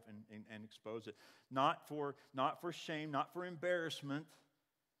our life and expose it. Not for shame, not for embarrassment,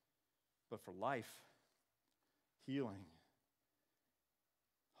 but for life, healing,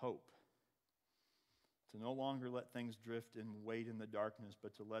 hope. To no longer let things drift and wait in the darkness,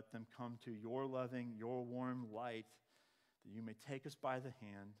 but to let them come to your loving, your warm light, that you may take us by the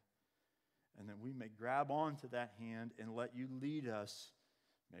hand, and that we may grab onto that hand and let you lead us,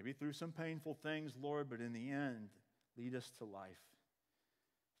 maybe through some painful things, Lord, but in the end, lead us to life.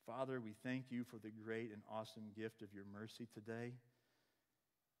 Father, we thank you for the great and awesome gift of your mercy today.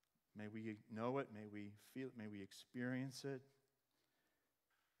 May we know it, may we feel it, may we experience it,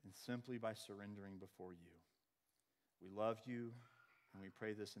 and simply by surrendering before you. We love you, and we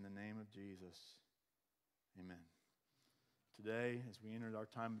pray this in the name of Jesus. Amen. Today, as we enter our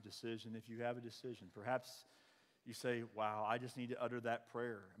time of decision, if you have a decision, perhaps you say, wow, I just need to utter that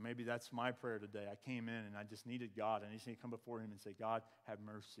prayer. Maybe that's my prayer today. I came in and I just needed God. I just need to come before him and say, God, have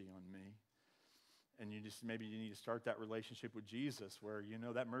mercy on me. And maybe you need to start that relationship with Jesus where,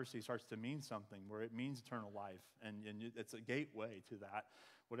 that mercy starts to mean something, where it means eternal life. And it's a gateway to that.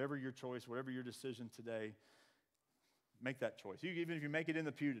 Whatever your choice, whatever your decision today, make that choice. Even if you make it in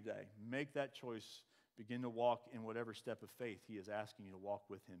the pew today, make that choice. Begin to walk in whatever step of faith he is asking you to walk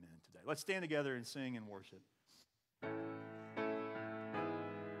with him in today. Let's stand together and sing and worship.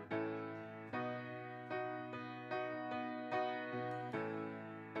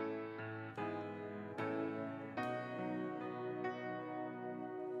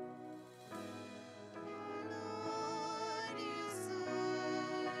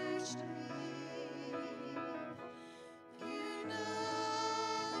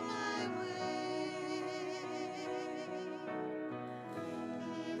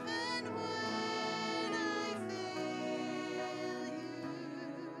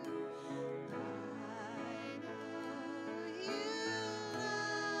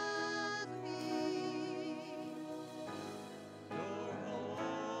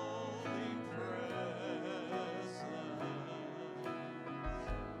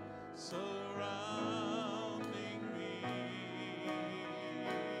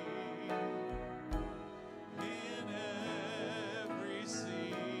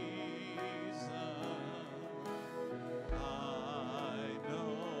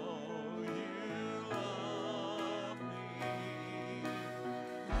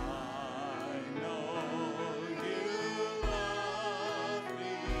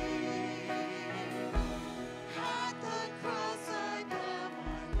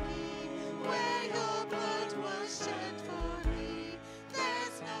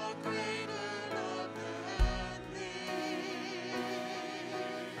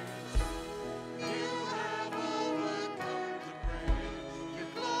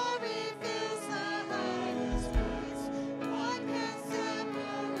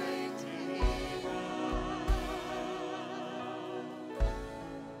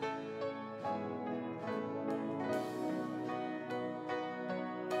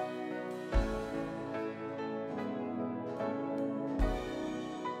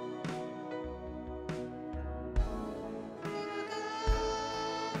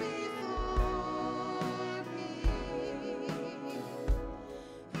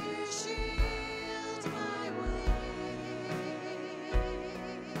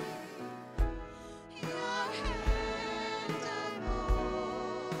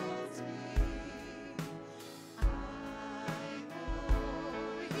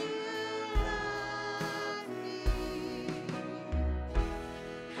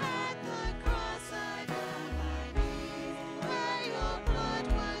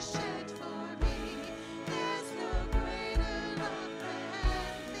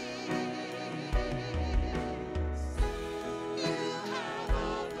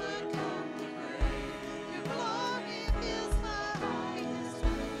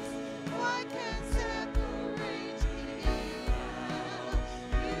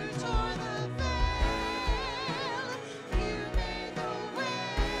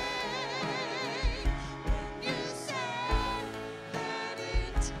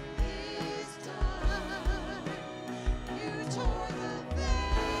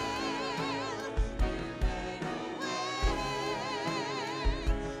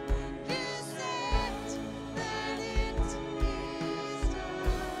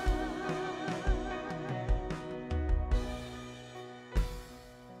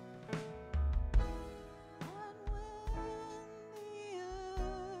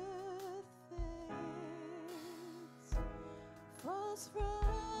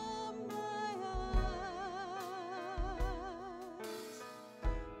 From my eyes,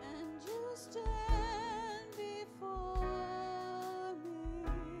 and you stand before me.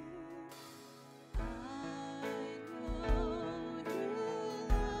 I know you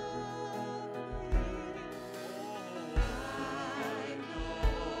love me. I know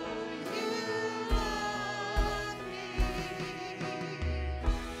you love me.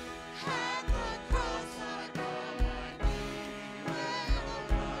 At the cross I bow my knee.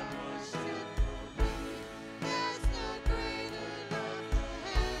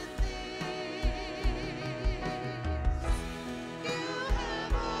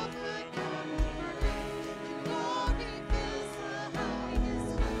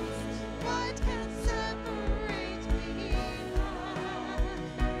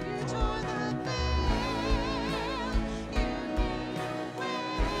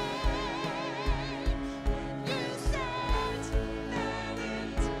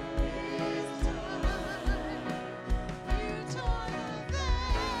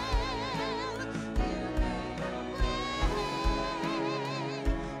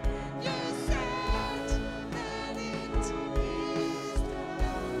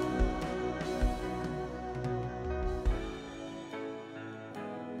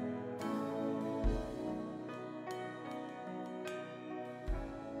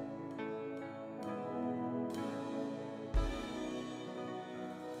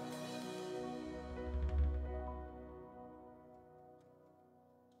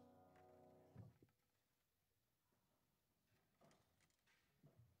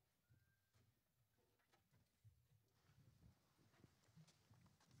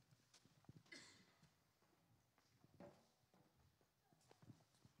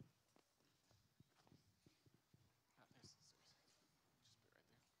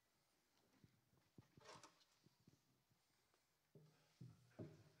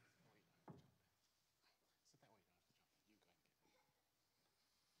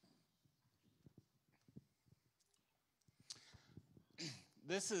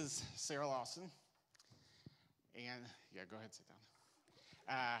 this is Sarah Lawson. And, yeah, go ahead, sit down.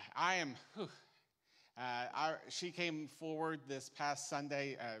 She came forward this past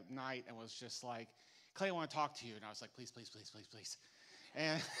Sunday night and was just like, Clay, I want to talk to you. And I was like, please, please, please, please, please.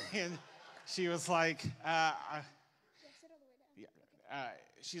 And she was like,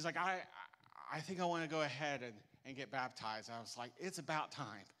 she's like, I think I want to go ahead and get baptized. I was like, it's about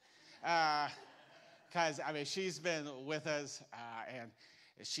time. Because, she's been with us, and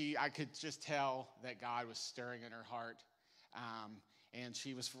I could just tell that God was stirring in her heart. And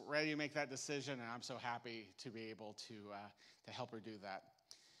she was ready to make that decision, and I'm so happy to be able to help her do that.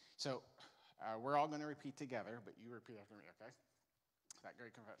 So we're all going to repeat together, but you repeat after me, okay? That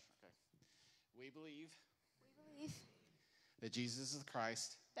great confession, okay? We believe that Jesus is the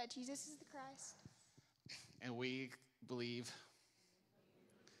Christ. That Jesus is the Christ. And we believe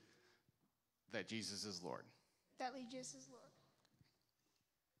that Jesus is Lord. That Jesus is Lord.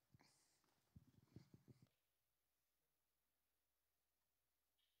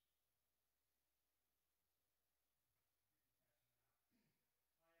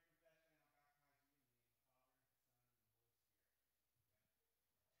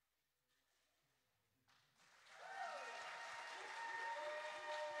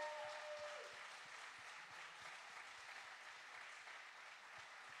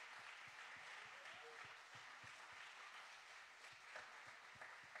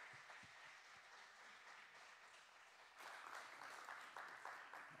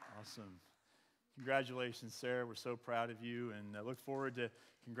 Awesome. Congratulations, Sarah. We're so proud of you, and I look forward to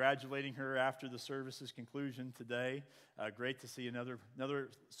congratulating her after the service's conclusion today. Great to see another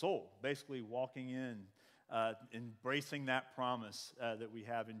soul basically walking in, embracing that promise that we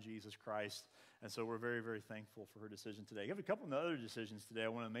have in Jesus Christ. And so we're very, very thankful for her decision today. You have a couple of other decisions today I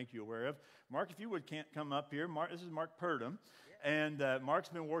want to make you aware of. Mark, if you can't come up here. Mark, this is Mark Purdom. And Mark's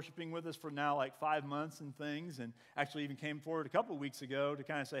been worshiping with us for now like 5 months and things, and actually even came forward a couple of weeks ago to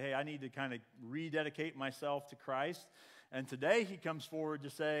kind of say, hey, I need to kind of rededicate myself to Christ. And today he comes forward to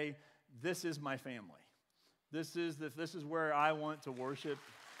say, this is my family. This is where I want to worship.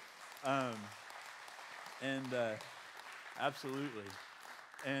 Absolutely.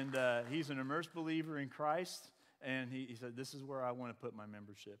 And he's an immersed believer in Christ. And he said, this is where I want to put my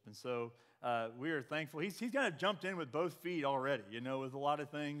membership. And so we are thankful. He's kind of jumped in with both feet already, with a lot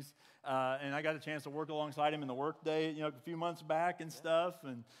of things. And I got a chance to work alongside him in the work day, a few months back and stuff.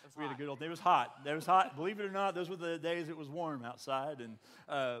 And we had a good old day. It was hot. It was hot. Believe it or not, those were the days it was warm outside. And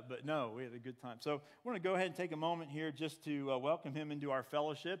but no, we had a good time. So I want to go ahead and take a moment here just to welcome him into our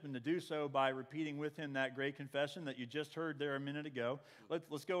fellowship, and to do so by repeating with him that great confession that you just heard there a minute ago.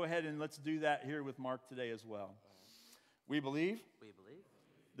 Let's go ahead and let's do that here with Mark today as well. We believe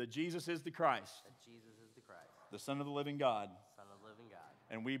that Jesus is the Christ, the Son of the living God.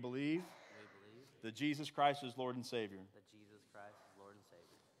 And we believe that Jesus Christ is Lord and Savior.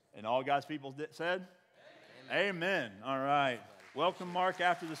 And all God's people said? Amen. All right. Welcome, Mark,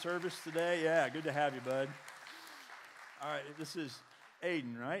 after the service today. Yeah, good to have you, bud. All right, this is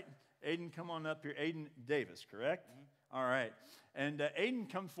Aiden, right? Aiden, come on up here. Aiden Davis, correct? Mm-hmm. All right. And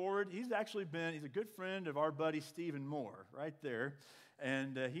Aiden, come forward. He's a good friend of our buddy Stephen Moore, right there.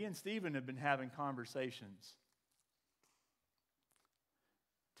 And he and Stephen have been having conversations.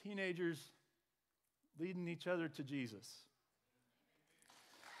 Teenagers leading each other to Jesus.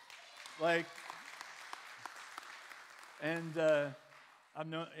 I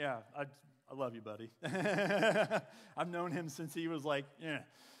love you, buddy. I've known him since he was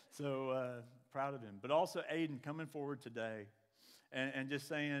so proud of him. But also Aiden coming forward today and just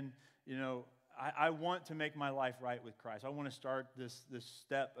saying, I want to make my life right with Christ. I want to start this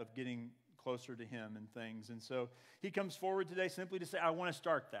step of getting closer to him and things. And so he comes forward today simply to say, I want to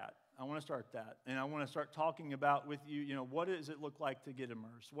start that. I want to start that. And I want to start talking about with you, what does it look like to get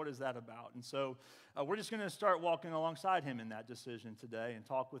immersed? What is that about? And so we're just going to start walking alongside him in that decision today and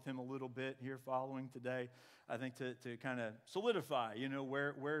talk with him a little bit here following today, I think, to kind of solidify,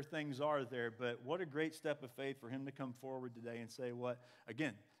 where things are there. But what a great step of faith for him to come forward today and say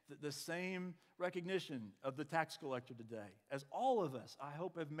the same recognition of the tax collector today, as all of us, I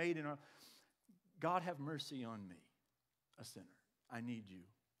hope, have made in our, God have mercy on me, a sinner. I need you.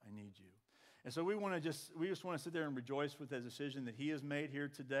 I need you. And so we just want to sit there and rejoice with the decision that he has made here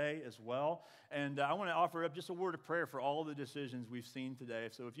today as well. And I want to offer up just a word of prayer for all the decisions we've seen today.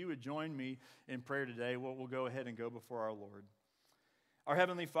 So if you would join me in prayer today, we'll go ahead and go before our Lord. Our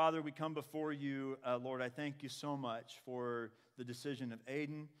Heavenly Father, we come before you, Lord. I thank you so much for the decision of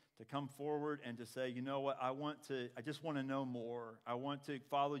Aiden to come forward and to say, you know what, I just want to know more. I want to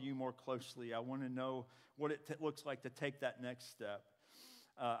follow you more closely. I want to know what it looks like to take that next step.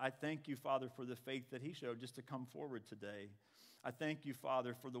 I thank you, Father, for the faith that he showed just to come forward today. I thank you,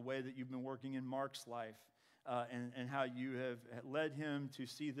 Father, for the way that you've been working in Mark's life and how you have led him to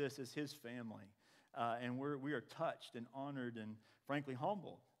see this as his family. And we are touched and honored and frankly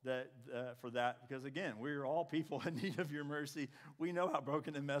humble for that, because again, we are all people in need of your mercy. We know how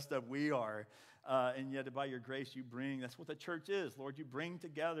broken and messed up we are, and yet by your grace you bring, that's what the church is, Lord, you bring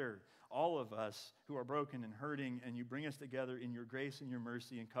together all of us who are broken and hurting, and you bring us together in your grace and your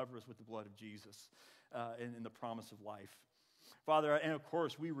mercy and cover us with the blood of Jesus and in the promise of life. Father, and of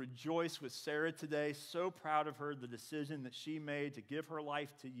course, we rejoice with Sarah today, so proud of her, the decision that she made to give her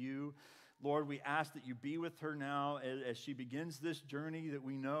life to you. Lord, we ask that you be with her now as she begins this journey that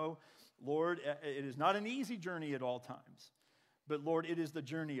we know, Lord, it is not an easy journey at all times, but Lord, it is the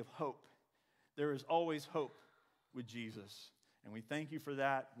journey of hope. There is always hope with Jesus, and we thank you for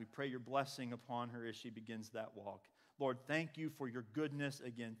that. We pray your blessing upon her as she begins that walk. Lord, thank you for your goodness.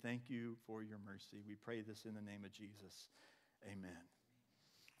 Again, thank you for your mercy. We pray this in the name of Jesus. Amen.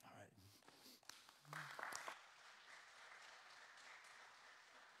 All right.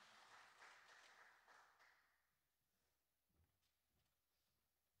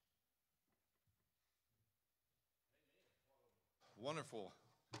 Wonderful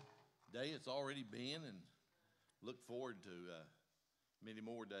day it's already been, and look forward to many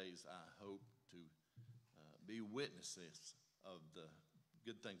more days, I hope, to be witnesses of the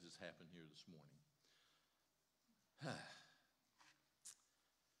good things that's happened here this morning.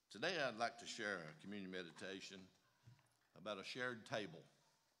 Today I'd like to share a communion meditation about a shared table.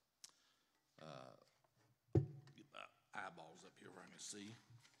 Get my eyeballs up here where I can see.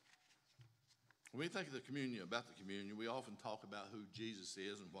 When we think of the communion, about the communion, we often talk about who Jesus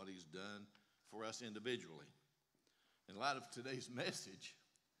is and what he's done for us individually. In light of today's message,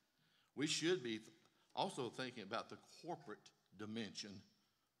 we should be also thinking about the corporate dimension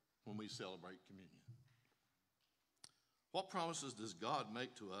when we celebrate communion. What promises does God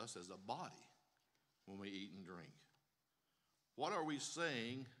make to us as a body when we eat and drink? What are we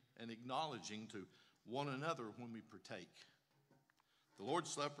saying and acknowledging to one another when we partake? The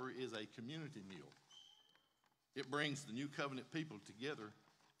Lord's Supper is a community meal. It brings the new covenant people together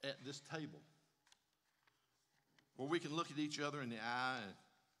at this table, where we can look at each other in the eye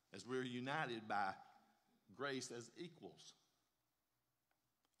as we're united by grace as equals.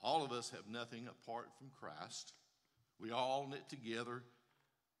 All of us have nothing apart from Christ. We all knit together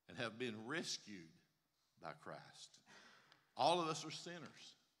and have been rescued by Christ. All of us are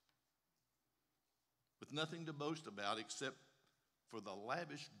sinners with nothing to boast about except for the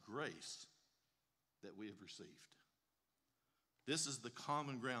lavish grace that we have received. This is the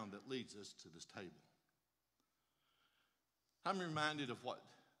common ground that leads us to this table. I'm reminded of what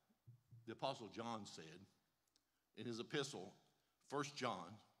the Apostle John said in his epistle, 1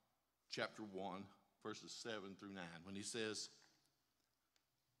 John chapter 1, verses 7 through 9, when he says,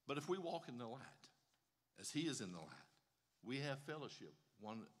 "But if we walk in the light, as he is in the light, we have fellowship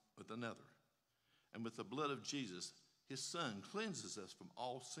one with another. And with the blood of Jesus, his Son, cleanses us from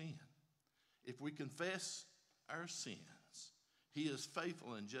all sin. If we confess our sins, he is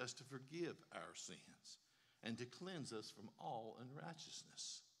faithful and just to forgive our sins and to cleanse us from all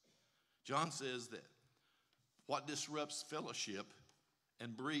unrighteousness." John says that what disrupts fellowship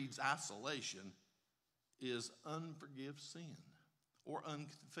and breeds isolation is unforgiven sin or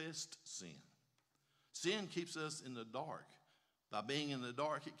unconfessed sin. Sin keeps us in the dark. By being in the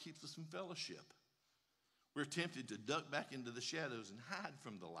dark, it keeps us from fellowship. We're tempted to duck back into the shadows and hide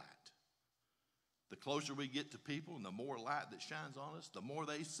from the light. The closer we get to people and the more light that shines on us, the more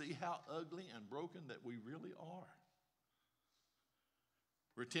they see how ugly and broken that we really are.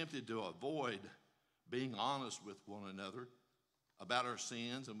 We're tempted to avoid being honest with one another about our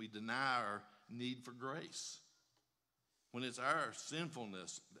sins, and we deny our need for grace, when it's our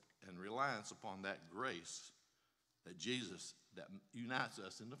sinfulness and reliance upon that grace that unites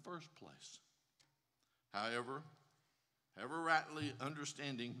us in the first place. However, rightly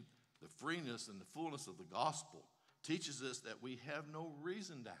understanding the freeness and the fullness of the gospel teaches us that we have no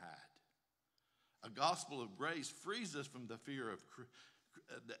reason to hide. A gospel of grace frees us from the fear of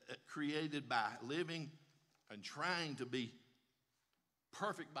created by living and trying to be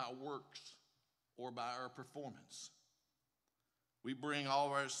perfect by works or by our performance. We bring all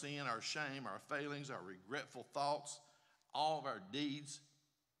of our sin, our shame, our failings, our regretful thoughts, all of our deeds,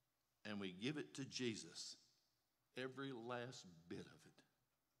 and we give it to Jesus, every last bit of it.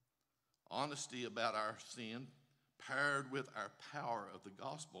 Honesty about our sin, paired with our power of the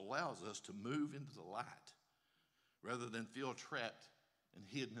gospel, allows us to move into the light rather than feel trapped and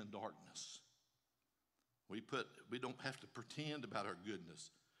hidden in darkness. We don't have to pretend about our goodness,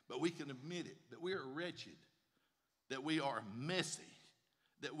 but we can admit it, that we are wretched, that we are messy,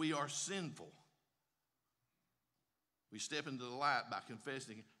 that we are sinful. We step into the light by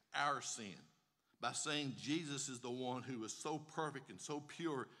confessing our sin, by saying Jesus is the one who is so perfect and so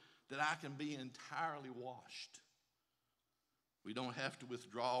pure that I can be entirely washed. We don't have to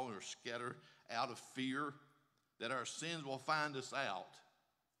withdraw or scatter out of fear that our sins will find us out,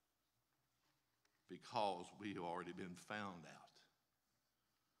 because we have already been found out.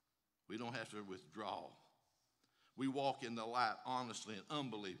 We don't have to withdraw. We walk in the light honestly and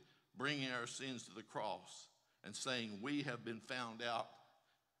humbly, bringing our sins to the cross and saying, we have been found out,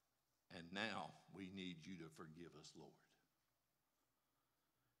 and now we need you to forgive us, Lord.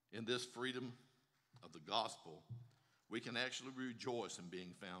 In this freedom of the gospel, we can actually rejoice in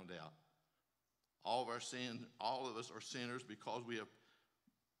being found out. All of us are sinners, because we have,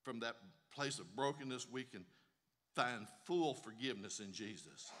 from that place of brokenness, we can find full forgiveness in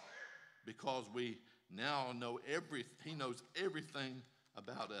Jesus, because we now know he knows everything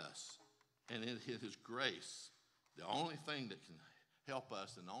about us. And in his grace, the only thing that can help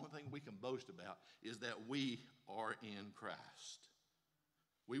us and the only thing we can boast about is that we are in Christ.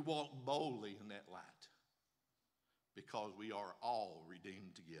 We walk boldly in that light because we are all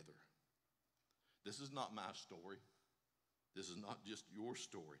redeemed together. This is not my story. This is not just your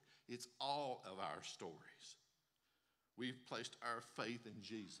story. It's all of our stories. We've placed our faith in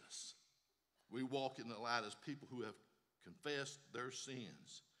Jesus. We walk in the light as people who have confessed their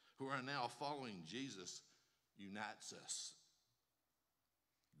sins, who are now following Jesus, unites us.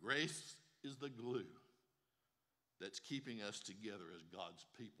 Grace is the glue that's keeping us together as God's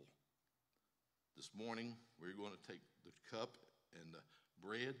people. This morning, we're going to take the cup and the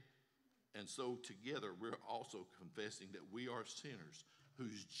bread. And so together, we're also confessing that we are sinners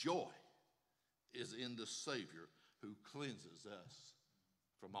whose joy is in the Savior who cleanses us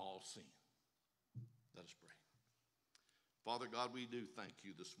from all sin. Let us pray. Father God, we do thank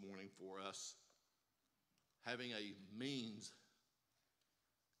you this morning for us having a means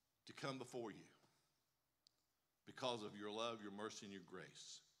to come before you because of your love, your mercy, and your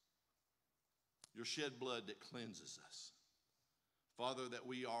grace. Your shed blood that cleanses us. Father, that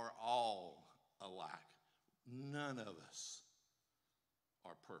we are all alike. None of us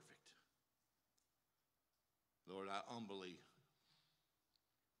are perfect. Lord, I humbly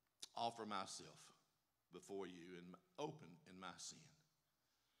offer myself before you and open in my sin,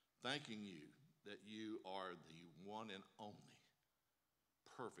 thanking you that you are the one and only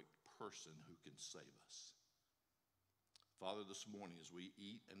perfect person who can save us. Father, this morning as we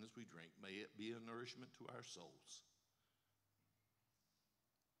eat and as we drink, may it be a nourishment to our souls.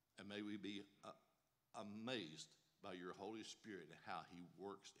 And may we be amazed by your Holy Spirit and how he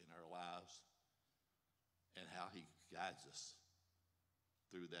works in our lives and how he guides us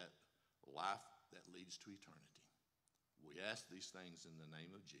through that life that leads to eternity. We ask these things in the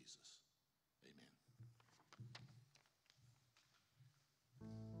name of Jesus. Amen.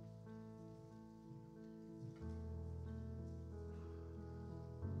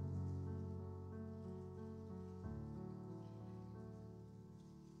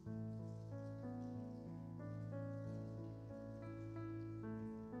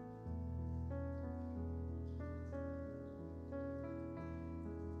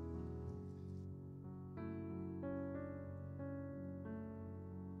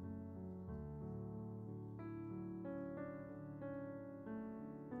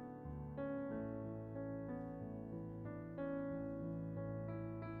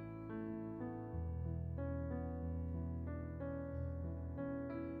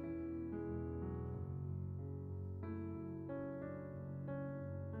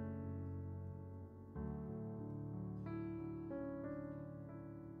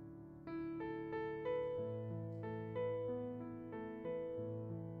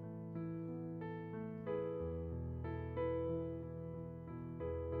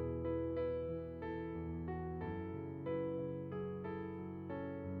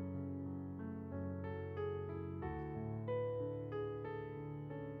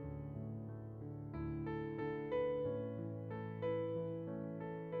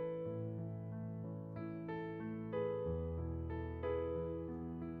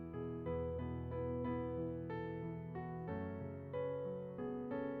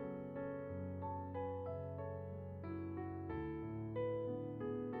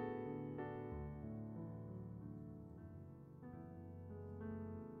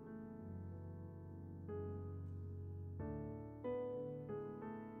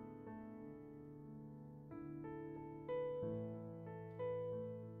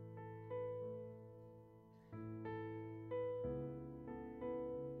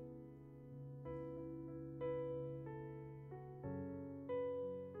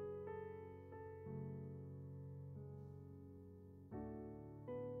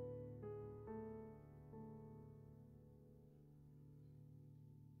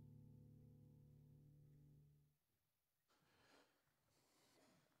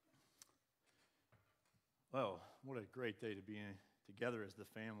 Well, what a great day to be together as the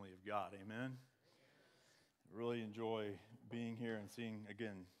family of God. Amen. I really enjoy being here and seeing,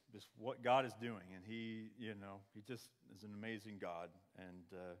 again, just what God is doing. And he just is an amazing God.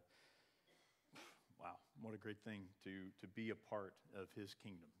 And wow, what a great thing to be a part of his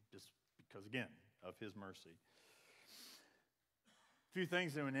kingdom, just because, again, of his mercy. A few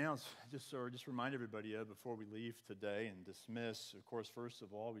things to announce, just remind everybody of before we leave today and dismiss. Of course, first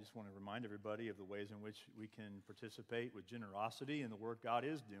of all, we just want to remind everybody of the ways in which we can participate with generosity in the work God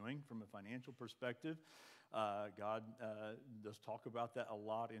is doing from a financial perspective. God does talk about that a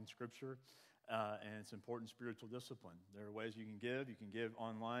lot in Scripture, and it's important spiritual discipline. There are ways you can give. You can give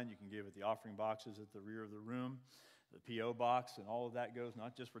online. You can give at the offering boxes at the rear of the room, the P.O. box, and all of that goes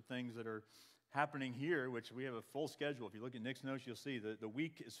not just for things that are happening here, which we have a full schedule. If you look at Nick's notes, you'll see that the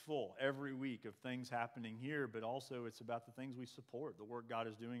week is full every week of things happening here, but also it's about the things we support, the work God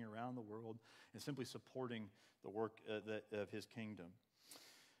is doing around the world, and simply supporting the work of his kingdom.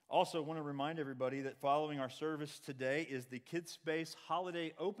 Also, want to remind everybody that following our service today is the Kids Space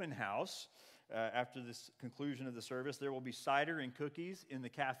Holiday Open House. After this conclusion of the service, there will be cider and cookies in the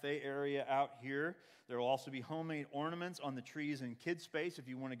cafe area out here. There will also be homemade ornaments on the trees in Kids Space. If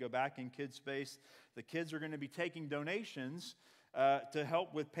you want to go back in Kids Space, the kids are going to be taking donations to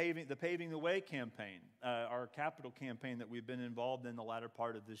help with the Paving the Way campaign, our capital campaign that we've been involved in the latter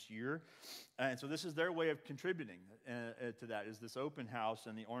part of this year. And so this is their way of contributing to that, is this open house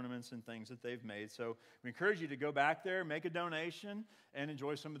and the ornaments and things that they've made. So we encourage you to go back there, make a donation, and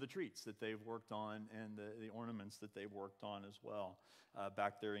enjoy some of the treats that they've worked on and the ornaments that they've worked on as well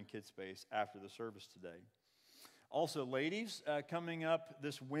back there in Kids Space after the service today. Also, ladies, coming up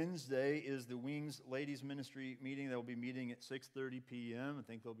this Wednesday is the Wings Ladies Ministry meeting. They'll be meeting at 6:30 p.m. I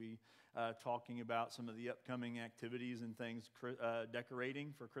think they'll be talking about some of the upcoming activities and things,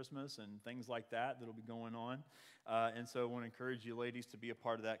 decorating for Christmas and things like that that'll be going on. And so I want to encourage you ladies to be a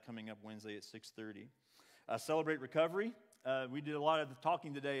part of that coming up Wednesday at 6:30. Celebrate Recovery. We did a lot of the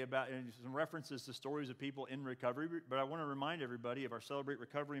talking today about some references to stories of people in recovery, but I want to remind everybody of our Celebrate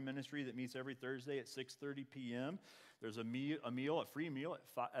Recovery ministry that meets every Thursday at 6:30 p.m. There's a free meal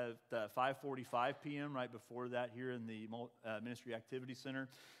at 5:45 p.m. right before that here in the Ministry Activity Center.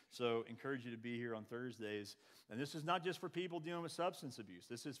 So encourage you to be here on Thursdays. And this is not just for people dealing with substance abuse.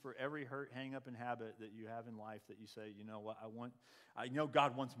 This is for every hurt, hang-up, and habit that you have in life that you say, you know what, I know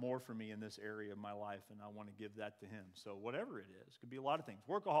God wants more for me in this area of my life, and I want to give that to him. So whatever it is, it could be a lot of things,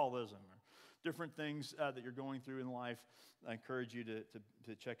 workaholism or different things that you're going through in life. I encourage you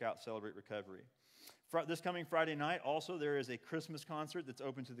to check out Celebrate Recovery. This coming Friday night, also, there is a Christmas concert that's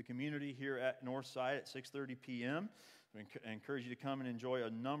open to the community here at Northside at 6:30 p.m. I encourage you to come and enjoy a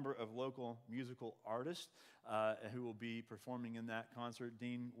number of local musical artists who will be performing in that concert.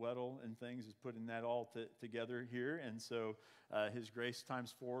 Dean Weddle and things is putting that all together here. And so his Grace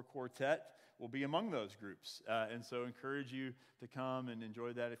Times 4 Quartet will be among those groups. And so encourage you to come and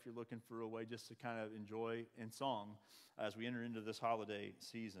enjoy that if you're looking for a way just to kind of enjoy in song as we enter into this holiday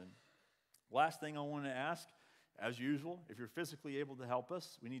season. Last thing I want to ask, as usual, if you're physically able to help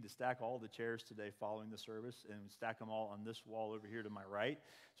us, we need to stack all the chairs today following the service and stack them all on this wall over here to my right.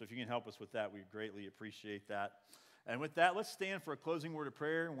 So if you can help us with that, we'd greatly appreciate that. And with that, let's stand for a closing word of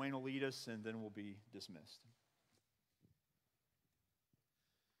prayer. Wayne will lead us, and then we'll be dismissed.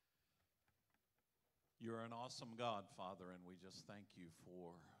 You're an awesome God, Father, and we just thank you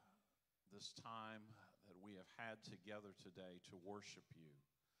for this time that we have had together today to worship you.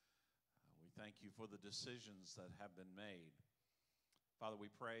 We thank you for the decisions that have been made. Father, we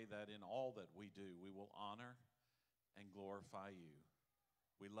pray that in all that we do, we will honor and glorify you.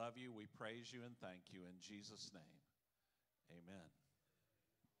 We love you, we praise you, and thank you. In Jesus' name, amen.